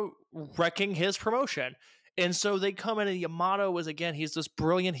kind of wrecking his promotion. And so they come in, and Yamato is, again, he's this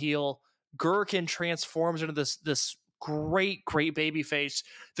brilliant heel. Gherkin transforms into this great baby face.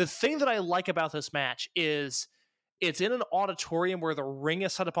 The thing that I like about this match is it's in an auditorium where the ring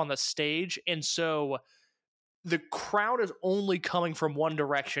is set up on the stage, and so the crowd is only coming from one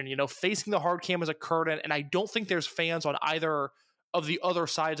direction, you know, facing the hard cam as a curtain, and I don't think there's fans on either of the other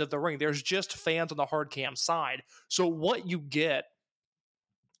sides of the ring. There's just fans on the hard cam side. So what you get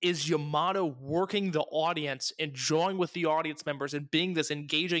is Yamato working the audience, enjoying with the audience members, and being this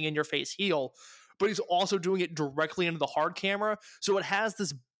engaging in-your-face heel, but he's also doing it directly into the hard camera, so it has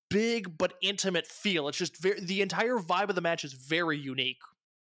this big but intimate feel. It's just the entire vibe of the match is very unique.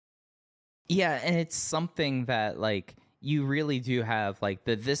 Yeah, and it's something that like you really do have like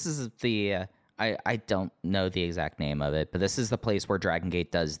this is the I don't know the exact name of it, but this is the place where Dragon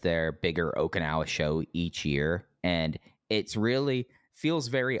Gate does their bigger Okinawa show each year, and it's really feels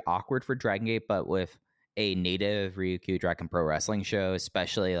very awkward for Dragon Gate, but with a native Ryukyu Dragon Pro Wrestling show,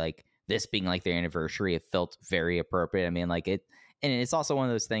 especially like this being like their anniversary, it felt very appropriate. I mean, like it. And it's also one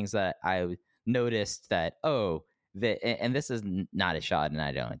of those things that I noticed that, and this is not a shot, and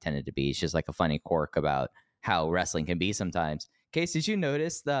I don't intend it to be. It's just like a funny quirk about how wrestling can be sometimes. Case, did you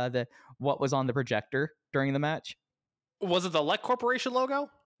notice the what was on the projector during the match? Was it the Lek Corporation logo?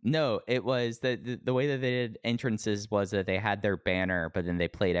 No, it was the way that they did entrances was that they had their banner, but then they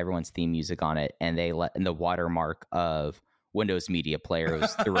played everyone's theme music on it, and they let in the watermark of Windows Media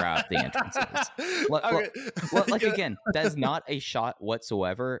Players throughout the entrances. Like again, that is not a shot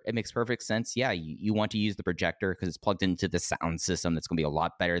whatsoever. It makes perfect sense. Yeah, you want to use the projector because it's plugged into the sound system that's going to be a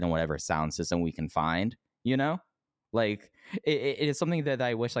lot better than whatever sound system we can find, you know? Like, it is something that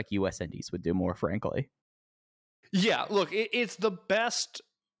I wish like US Indies would do more, frankly. Yeah, look, it's the best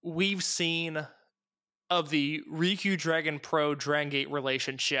we've seen of the Ryukyu Dragon Pro Dragon Gate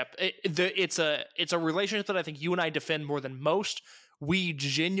relationship. It's a relationship that I think you and I defend more than most. We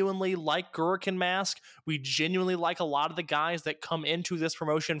genuinely like Gherkin Mask. We genuinely like a lot of the guys that come into this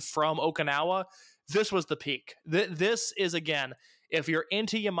promotion from Okinawa. This was the peak. This is, again, if you're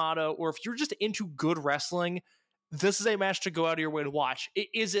into Yamato or if you're just into good wrestling, this is a match to go out of your way to watch.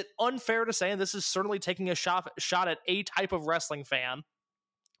 Is it unfair to say, and this is certainly taking a shot at a type of wrestling fan,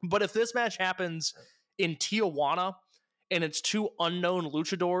 but if this match happens in Tijuana and it's two unknown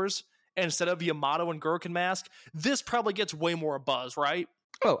luchadors instead of Yamato and Gherkin Mask, this probably gets way more buzz, right?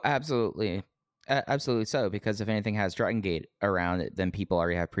 Oh, absolutely. Absolutely so, because if anything has Dragon Gate around it, then people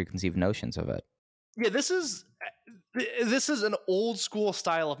already have preconceived notions of it. Yeah, this is an old school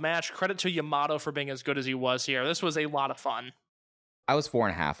style of match. Credit to Yamato for being as good as he was here. This was a lot of fun. I was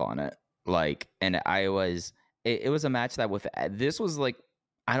 4.5 on it. It was a match that this was like,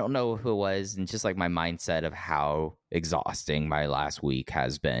 I don't know who it was, and just like my mindset of how exhausting my last week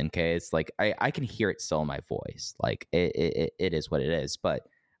has been. Okay, it's like I can hear it still in my voice. Like it is what it is. But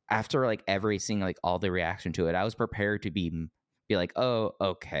after like seeing like all the reaction to it, I was prepared to be like, oh,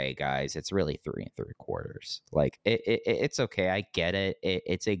 okay, guys, it's really 3 3/4. Like it's okay, I get it.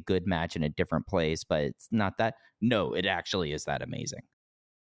 It's a good match in a different place, but it's not that. No, it actually is that amazing.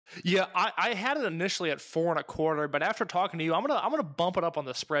 Yeah, I had it initially at 4 1/4, but after talking to you, I'm gonna bump it up on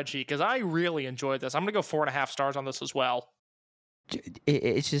the spreadsheet because I really enjoyed this. I'm gonna go 4.5 stars on this as well.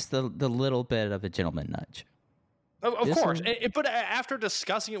 It's just the little bit of a gentleman nudge. Of course, but after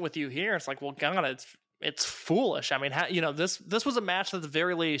discussing it with you here, it's like, well, God, it's foolish. I mean, this was a match that at the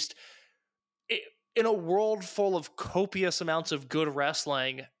very least, in a world full of copious amounts of good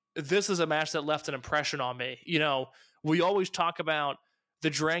wrestling, this is a match that left an impression on me. You know, we always talk about the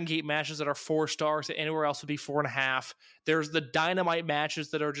Dragon Gate matches that are 4 stars, that anywhere else would be 4.5. There's the Dynamite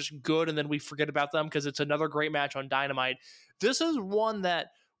matches that are just good, and then we forget about them because it's another great match on Dynamite. This is one that,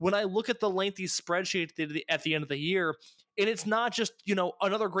 when I look at the lengthy spreadsheet at the end of the year, and it's not just, you know,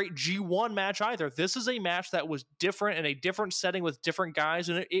 another great G1 match either. This is a match that was different in a different setting with different guys,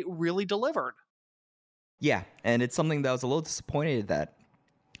 and it really delivered. Yeah, and it's something that I was a little disappointed that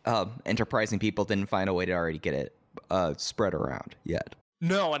enterprising people didn't find a way to already get it spread around yet.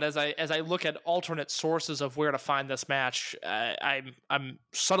 No, and as I look at alternate sources of where to find this match, I'm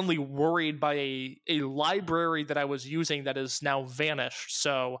suddenly worried by a library that I was using that is now vanished.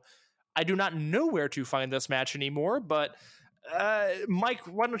 So I do not know where to find this match anymore. But Mike,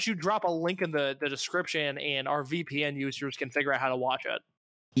 why don't you drop a link in the description, and our VPN users can figure out how to watch it.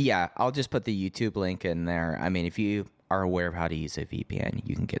 Yeah, I'll just put the YouTube link in there. I mean, if you are aware of how to use a VPN,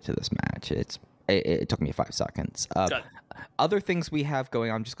 you can get to this match. It took me 5 seconds. Other things we have going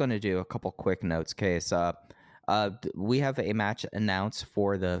on, I'm just going to do a couple quick notes, Case. We have a match announced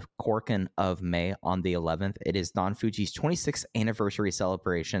for the Korakuen of May on the 11th. It is Don Fuji's 26th anniversary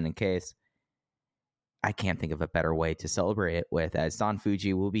celebration. In case, I can't think of a better way to celebrate it with, as Don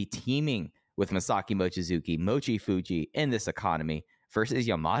Fuji will be teaming with Masaki Mochizuki, Mochi Fuji in this economy versus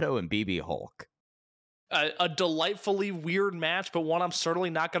Yamato and BB Hulk. A delightfully weird match, but one I'm certainly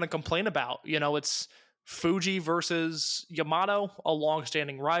not going to complain about. You know, it's Fuji versus Yamato, a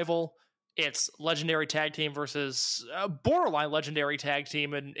long-standing rival. It's legendary tag team versus borderline legendary tag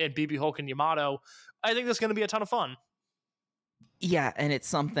team and BB Hulk and Yamato. I think that's going to be a ton of fun. Yeah, and it's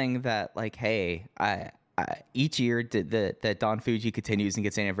something that, like, hey, I each year that Don Fuji continues and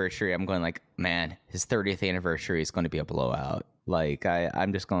gets anniversary, I'm going like, man, his 30th anniversary is going to be a blowout. Like,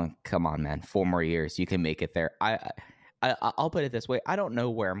 I'm just going, come on, man, 4 more years, you can make it there. I'll put it this way. I don't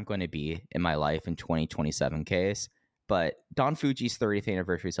know where I'm going to be in my life in 2027, Case, but Don Fuji's 30th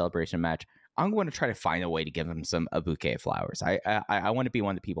anniversary celebration match, I'm going to try to find a way to give him a bouquet of flowers. I want to be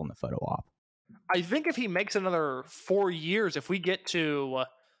one of the people in the photo op. I think if he makes another 4 years, if we get to,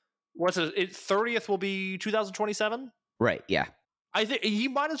 30th will be 2027? Right, yeah. I think he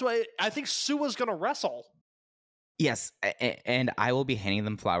might as well. I think Sua's going to wrestle. Yes, and I will be handing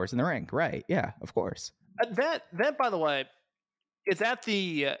them flowers in the ring. Right, yeah, of course. That, by the way, it's at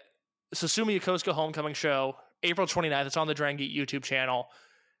the Susumu Yokosuka Homecoming Show, April 29th. It's on the Dragon Gate YouTube channel.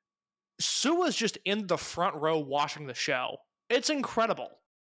 Sua's just in the front row watching the show. It's incredible.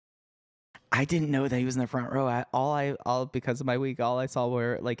 I didn't know that he was in the front row. All because of my week, all I saw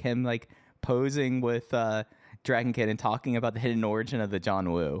were like him like posing with Dragon Kid and talking about the hidden origin of the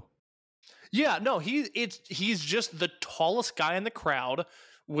John Woo. Yeah, no, he's just the tallest guy in the crowd,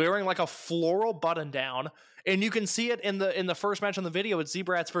 wearing like a floral button down, and you can see it in the first match on the video. It's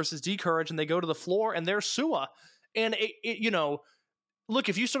Z-Brats versus D-Courage, and they go to the floor, and there's Sua. And you know, look,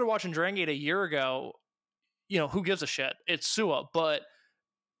 if you started watching Dragon Gate a year ago, you know, who gives a shit? It's Sua, but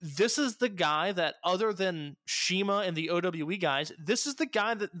this is the guy that, other than Shima and the OWE guys, this is the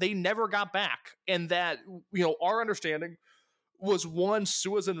guy that they never got back, and that, you know, our understanding was, 1,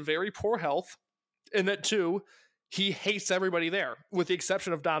 Sua's in very poor health, and that 2, he hates everybody there, with the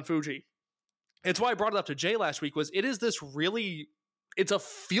exception of Don Fuji. It's why I brought it up to Jay last week, it's a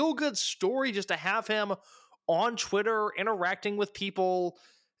feel-good story just to have him on Twitter, interacting with people,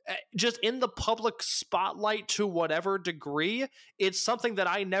 just in the public spotlight to whatever degree. It's something that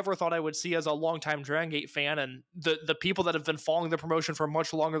I never thought I would see as a longtime Dragon Gate fan, and the people that have been following the promotion for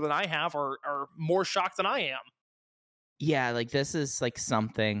much longer than I have are more shocked than I am. Yeah, like this is like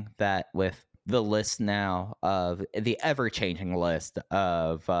something that with the list now of the ever-changing list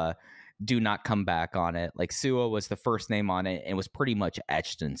of do not come back on it. Like Sua was the first name on it and was pretty much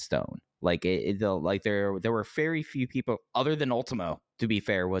etched in stone. Like there were very few people other than Ultimo, to be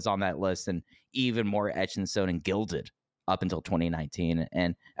fair, was on that list, and even more etched in stone and gilded up until 2019.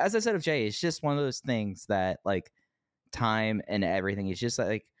 And as I said of Jay, it's just one of those things that like time and everything is just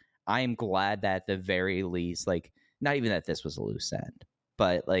like, I am glad that at the very least, like, not even that this was a loose end,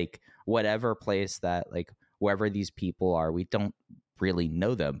 but like whatever place that like wherever these people are, we don't really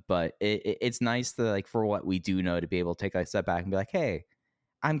know them, but it's nice to like, for what we do know, to be able to take a step back and be like, hey,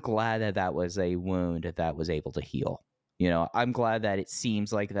 I'm glad that was a wound that was able to heal. You know, I'm glad that it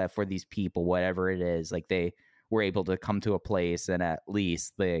seems like that for these people, whatever it is, like they were able to come to a place and at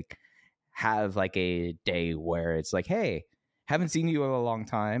least like have like a day where it's like, hey, haven't seen you in a long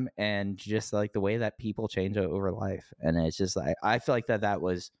time, and just like the way that people change over life. And it's just like, I feel like that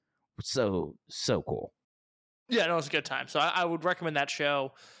was so cool. Yeah, no, it was a good time. So I would recommend that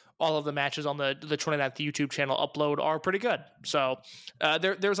show all of the matches on the 29th YouTube channel upload are pretty good. So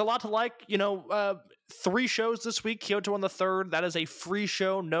there's a lot to like. 3 shows this week. Kyoto on the 3rd. That is a free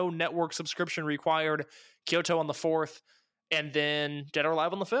show. No network subscription required. Kyoto on the 4th. And then Dead or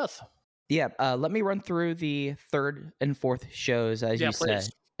Alive on the 5th. Yeah, let me run through the 3rd and 4th shows. As you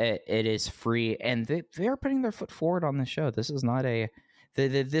please. said, it is free. And they are putting their foot forward on the show. This is not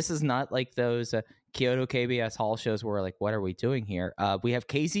this is not like those Kyoto KBS Hall shows where like, what are we doing here? We have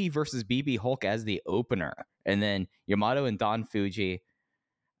KZ versus BB Hulk as the opener, and then Yamato and Don Fuji,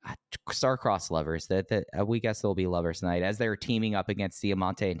 Starcross lovers. That we guess they'll be lovers tonight as they're teaming up against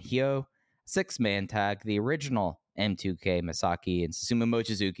Diamante and Hyo. 6-man tag, the original M2K Masaki and Susumu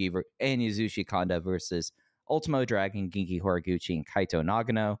Mochizuki and Yasushi Kanda versus Ultimo Dragon, Genki Horiguchi, and Kaito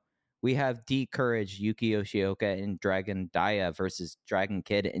Nagano. We have D Courage, Yuki Yoshioka, and Dragon Daya versus Dragon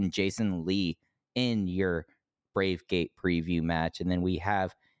Kid and Jason Lee in your Brave Gate preview match. And then we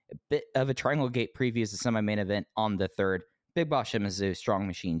have a bit of a Triangle Gate preview as a semi-main event on the 3rd. Big Boss Shimizu, Strong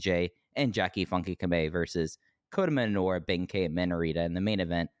Machine J, and Jackie Funky Kamei versus Kota Minoura, Benkei, and Minorita in the main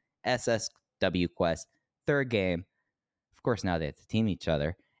event. SSW Quest, 3rd game. Of course, now they have to team each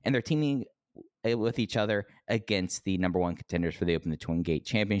other. And they're teaming with each other against the number 1 contenders for the Open the Twin Gate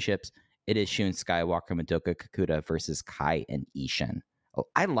Championships. It is Shun Skywalker, Madoka Kakuta versus Kai and Ishin. Oh,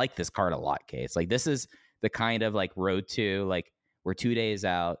 I like this card a lot, Case. Like, this is the kind of like road to, like, we're 2 days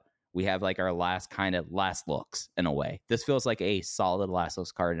out. We have like our last looks in a way. This feels like a solid last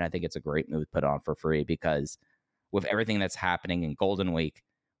looks card, and I think it's a great move to put on for free because with everything that's happening in Golden Week,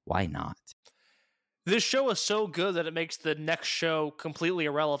 why not? This show is so good that it makes the next show completely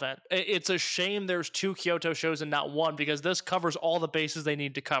irrelevant. It's a shame there's 2 Kyoto shows and not 1 because this covers all the bases they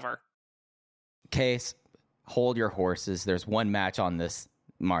need to cover. Case, hold your horses. There's one match on this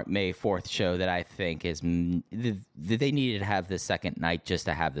May 4th show that I think is they needed to have this second night just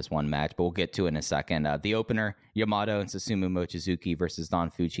to have this one match, but we'll get to it in a second. The opener, Yamato and Susumu Mochizuki versus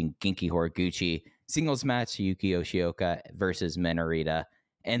Don Fuji and Genki Horiguchi. Singles match, Yuki Yoshioka versus Minorita.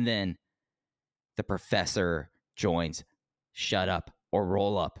 And then the professor joins Shut Up or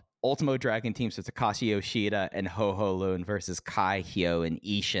Roll Up. Ultimo Dragon teams with Takashi Yoshida and Ho-Ho Lun versus Kai, Hyo, and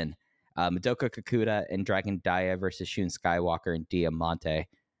Ishin. Madoka Kakuta and Dragon Daya versus Shun Skywalker and Diamante.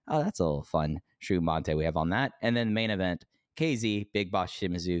 Oh, that's a little fun Shunmonte we have on that. And then main event, KZ, Big Boss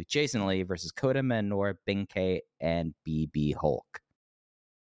Shimizu, Jason Lee versus Kota Minoura, Benkei, and BB Hulk.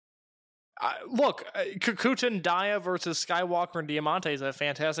 Look, Kakuta and Daya versus Skywalker and Diamante is a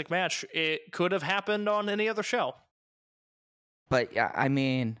fantastic match. It could have happened on any other show. But, I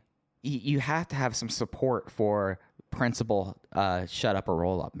mean, you have to have some support for principal Shut Up or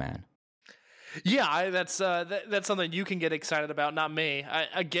Roll Up, man. Yeah, that's something you can get excited about, not me.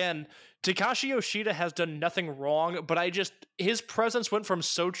 Again, Takashi Yoshida has done nothing wrong, but his presence went from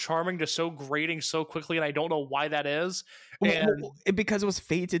so charming to so grating so quickly, and I don't know why that is. And because it was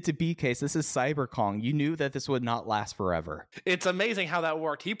fated to be, Case. This is CyberKong. You knew that this would not last forever. It's amazing how that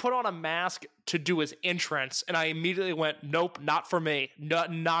worked. He put on a mask to do his entrance, and I immediately went, nope, not for me.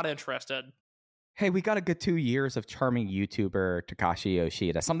 Not interested. Hey, we got a good 2 years of charming YouTuber Takashi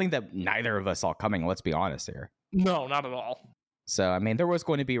Yoshida, something that neither of us saw coming, let's be honest here. No, not at all. So, I mean, there was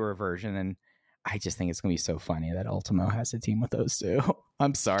going to be a reversion, and I just think it's going to be so funny that Ultimo has a team with those two.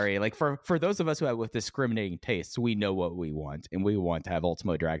 I'm sorry. Like, for those of us who have with discriminating tastes, we know what we want, and we want to have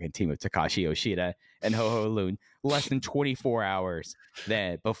Ultimo Dragon team with Takashi Yoshida and Ho-Ho Lun less than 24 hours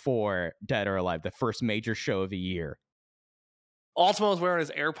before Dead or Alive, the first major show of the year. Ultimo's wearing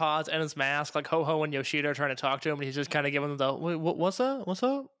his AirPods and his mask, like Ho-Ho and Yoshida are trying to talk to him, and he's just kind of giving them the, wait, what's up? What's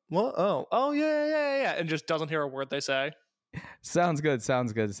up? What? Oh, yeah, and just doesn't hear a word they say. Sounds good.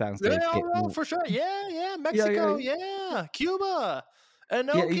 Yeah, for sure. Yeah, Mexico, yeah, Cuba,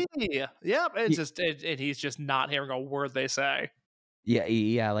 Inoki. Yep, and he's just not hearing a word they say.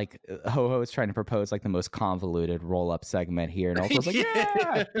 Yeah, like Ho-Ho is trying to propose like the most convoluted roll-up segment here, and Ultimo's like,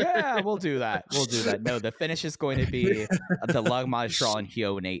 yeah, we'll do that. No, the finish is going to be the Lugma Straw and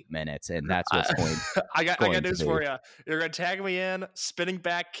Hyo in 8 minutes, and that's what's going. I got news for you. You're gonna tag me in, spinning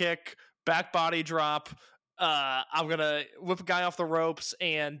back kick, back body drop. I'm gonna whip a guy off the ropes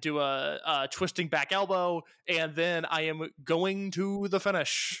and do a twisting back elbow, and then I am going to the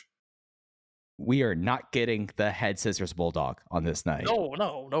finish. We are not getting the head scissors bulldog on this night. No.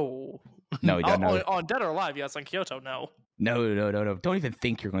 No, on Dead or Alive, yes. On Kyoto, no. No. Don't even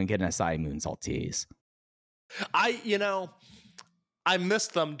think you're going to get an Asai Moonsault tease. I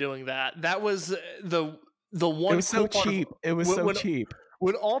missed them doing that. That was the one. It was so cheap. Cheap.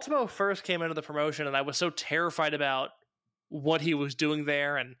 When Ultimo first came into the promotion, and I was so terrified about what he was doing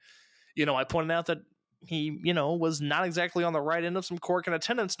there, and I pointed out that he, was not exactly on the right end of some cork and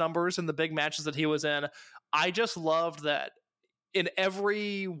attendance numbers in the big matches that he was in. I just loved that in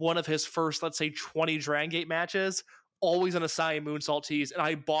every one of his first, let's say, 20 Dragon Gate matches, always an Asai moonsault tease, and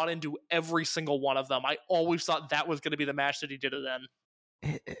I bought into every single one of them. I always thought that was going to be the match that he did it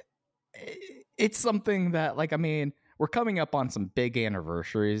in. It's something that, we're coming up on some big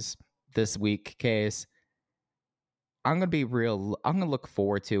anniversaries this week, Case. I'm going to look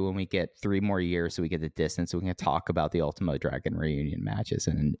forward to when we get 3 more years so we get the distance so we can talk about the Ultimo Dragon reunion matches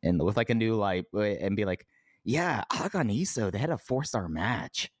and with like a new light and be like, yeah, Haganiso, they had a 4-star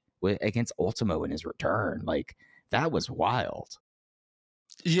match against Ultimo in his return. Like, that was wild.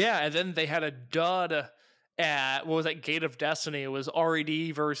 Yeah, and then they had a dud at, what was that, Gate of Destiny? It was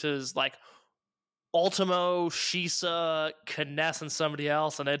RED versus, like, Ultimo, Shisa, Kness, and somebody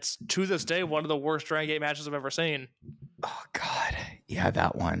else, and it's, to this day, one of the worst Dragon Gate matches I've ever seen. Oh, God. Yeah,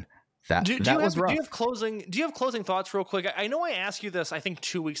 that one. That was rough. Do you have closing thoughts real quick? I know I asked you this, I think,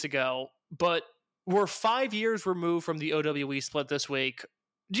 2 weeks ago, but we're 5 years removed from the OWE split this week.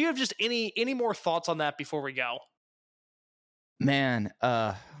 Do you have just any more thoughts on that before we go? Man,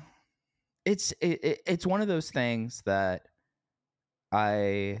 it's one of those things that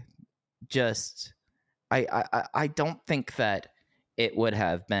I don't think that it would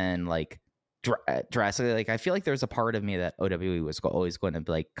have been like drastically. Like, I feel like there's a part of me that OWE was always going to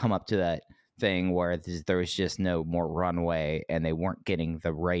like come up to that thing where there was just no more runway and they weren't getting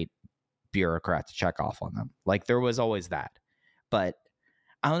the right bureaucrat to check off on them. Like, there was always that. But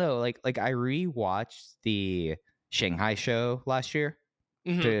I don't know, like I rewatched the Shanghai show last year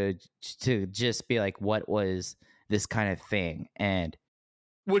to just be like, what was this kind of thing? And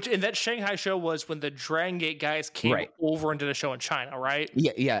that Shanghai show was when the Dragon Gate guys came over and did a show in China, right?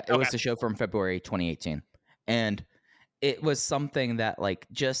 Yeah. It was the show from February 2018. And it was something that, like,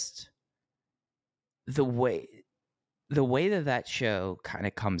 just the way that show kind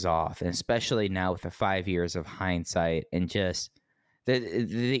of comes off, and especially now with the 5 years of hindsight, and just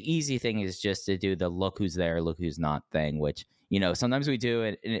the easy thing is just to do the look who's there, look who's not thing, which, sometimes we do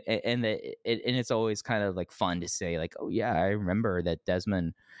it, and it's always kind of like fun to say, like, oh yeah, I remember that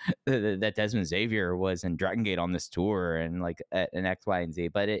Desmond Xavier was in Dragon Gate on this tour, and like an X, Y, and Z.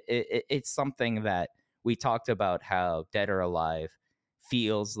 But it's something that we talked about, how Dead or Alive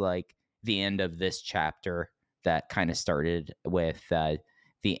feels like the end of this chapter that kind of started with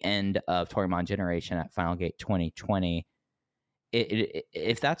the end of Toryumon Generation at Final Gate 2020.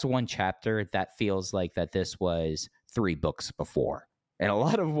 If that's one chapter, that feels like that this was 3 books before in a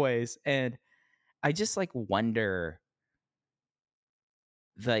lot of ways. And I just like wonder,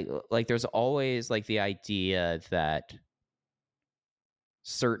 like there's always like the idea that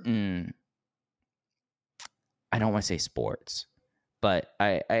certain, I don't want to say sports, but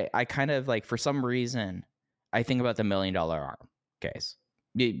I kind of like, for some reason, I think about the $1 Million Arm case,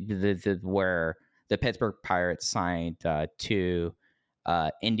 where the Pittsburgh Pirates signed 2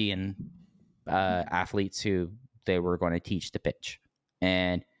 Indian athletes who they were going to teach to pitch.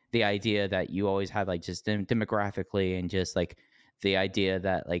 And the idea that you always have, like, just demographically, and just like the idea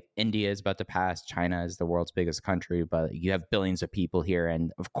that like India is about to pass China as the world's biggest country, but you have billions of people here.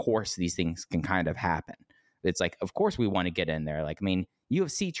 And of course, these things can kind of happen. It's like, of course we want to get in there. Like, I mean,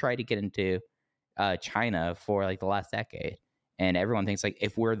 UFC tried to get into China for like the last decade. And everyone thinks like,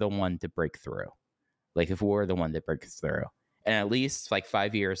 if we're the one to break through, and at least like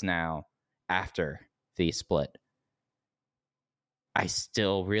 5 years now after the split, I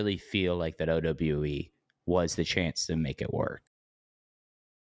still really feel like that OWE was the chance to make it work.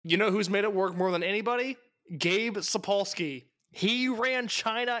 You know who's made it work more than anybody? Gabe Sapolsky. He ran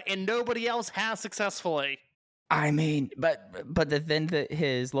China and nobody else has successfully. I mean, but then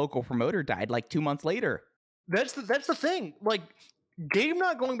his local promoter died like 2 months later. That's the thing. Like, Gabe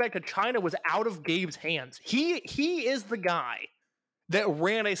not going back to China was out of Gabe's hands. He is the guy that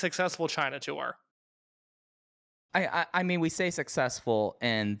ran a successful China tour. I mean, we say successful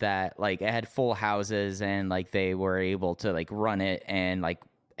in that like it had full houses and like they were able to like run it and like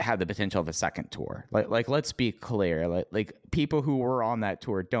have the potential of a second tour. Like let's be clear, like people who were on that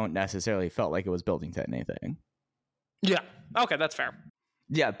tour don't necessarily felt like it was building to anything. Yeah. Okay, that's fair.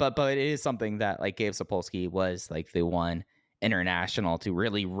 Yeah, but it is something that like Gabe Sapolsky was like the one international to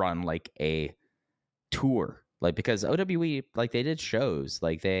really run like a tour, like because OWE, like they did shows,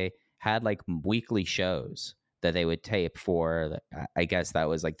 like they had like weekly shows that they would tape for, I guess that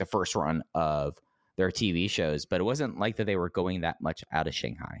was like the first run of their TV shows, but it wasn't like that they were going that much out of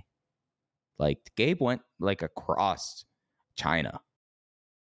Shanghai. Like Gabe went like across China.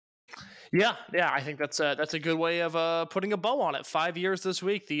 Yeah, I think that's a good way of putting a bow on it. 5 years this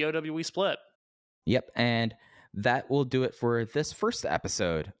week, the OWE split. Yep, and that will do it for this first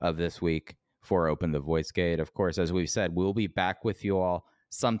episode of this week for Open the Voice Gate. Of course, as we've said, we'll be back with you all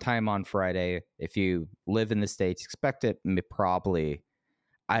sometime on Friday. If you live in the States, expect it probably,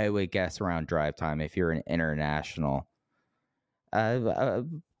 I would guess, around drive time. If you're an international,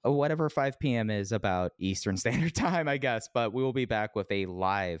 whatever 5 p.m. is about Eastern Standard Time, I guess. But we will be back with a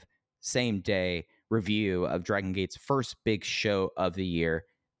live, same-day review of Dragon Gate's first big show of the year,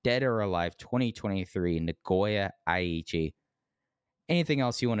 Dead or Alive 2023, Nagoya Aichi. Anything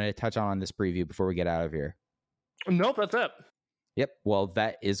else you want to touch on this preview before we get out of here? Nope, that's it. Yep. Well,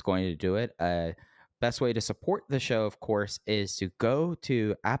 that is going to do it. Best way to support the show, of course, is to go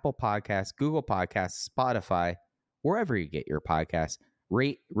to Apple Podcasts, Google Podcasts, Spotify, wherever you get your podcasts.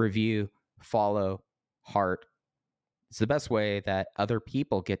 Rate, review, follow, heart. It's the best way that other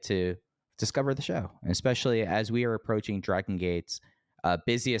people get to discover the show, especially as we are approaching Dragon Gate's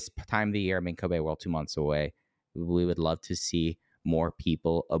busiest time of the year. I mean, Kobe World 2 months away. We would love to see more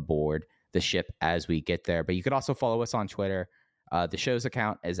people aboard the ship as we get there. But you could also follow us on Twitter. The show's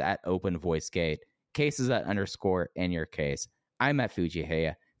account is at Open Voice Gate. Case is at _ in your case. I'm at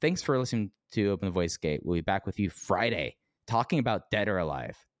Fujiheya. Thanks for listening to Open the Voice Gate. We'll be back with you Friday talking about Dead or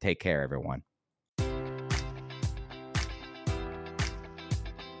Alive. Take care, everyone.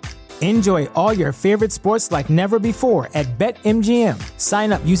 Enjoy all your favorite sports like never before at BetMGM.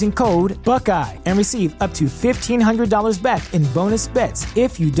 Sign up using code Buckeye and receive up to $1,500 back in bonus bets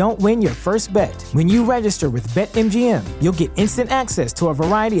if you don't win your first bet. When you register with BetMGM, you'll get instant access to a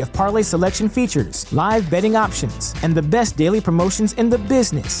variety of parlay selection features, live betting options, and the best daily promotions in the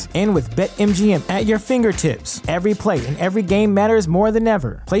business. And with BetMGM at your fingertips, every play and every game matters more than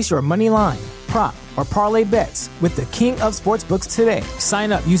ever. Place your money line, prop, or parlay bets with the king of sportsbooks today.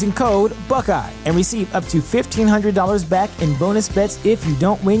 Sign up using code Buckeye and receive up to $1,500 back in bonus bets if you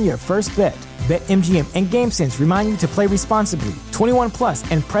don't win your first bet. BetMGM and GameSense remind you to play responsibly. 21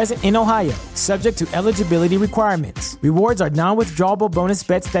 plus and present in Ohio, subject to eligibility requirements. Rewards are non-withdrawable bonus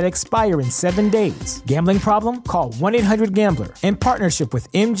bets that expire in 7 days. Gambling problem? Call 1-800-GAMBLER. In partnership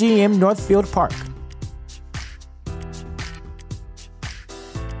with MGM Northfield Park.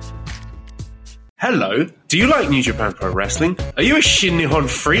 Hello, do you like New Japan Pro Wrestling? Are you a Shin Nihon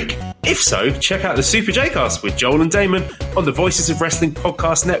freak? If so, check out the Super J-Cast with Joel and Damon on the Voices of Wrestling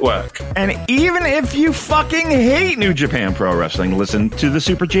Podcast Network. And even if you fucking hate New Japan Pro Wrestling, listen to the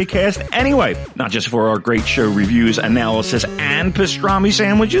Super J-Cast anyway. Not just for our great show reviews, analysis, and pastrami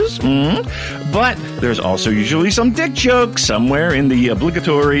sandwiches, but there's also usually some dick jokes somewhere in the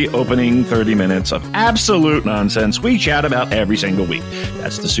obligatory opening 30 minutes of absolute nonsense we chat about every single week.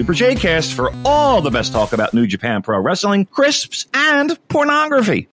 That's the Super J-Cast for all the best talk about New Japan Pro Wrestling, crisps, and pornography.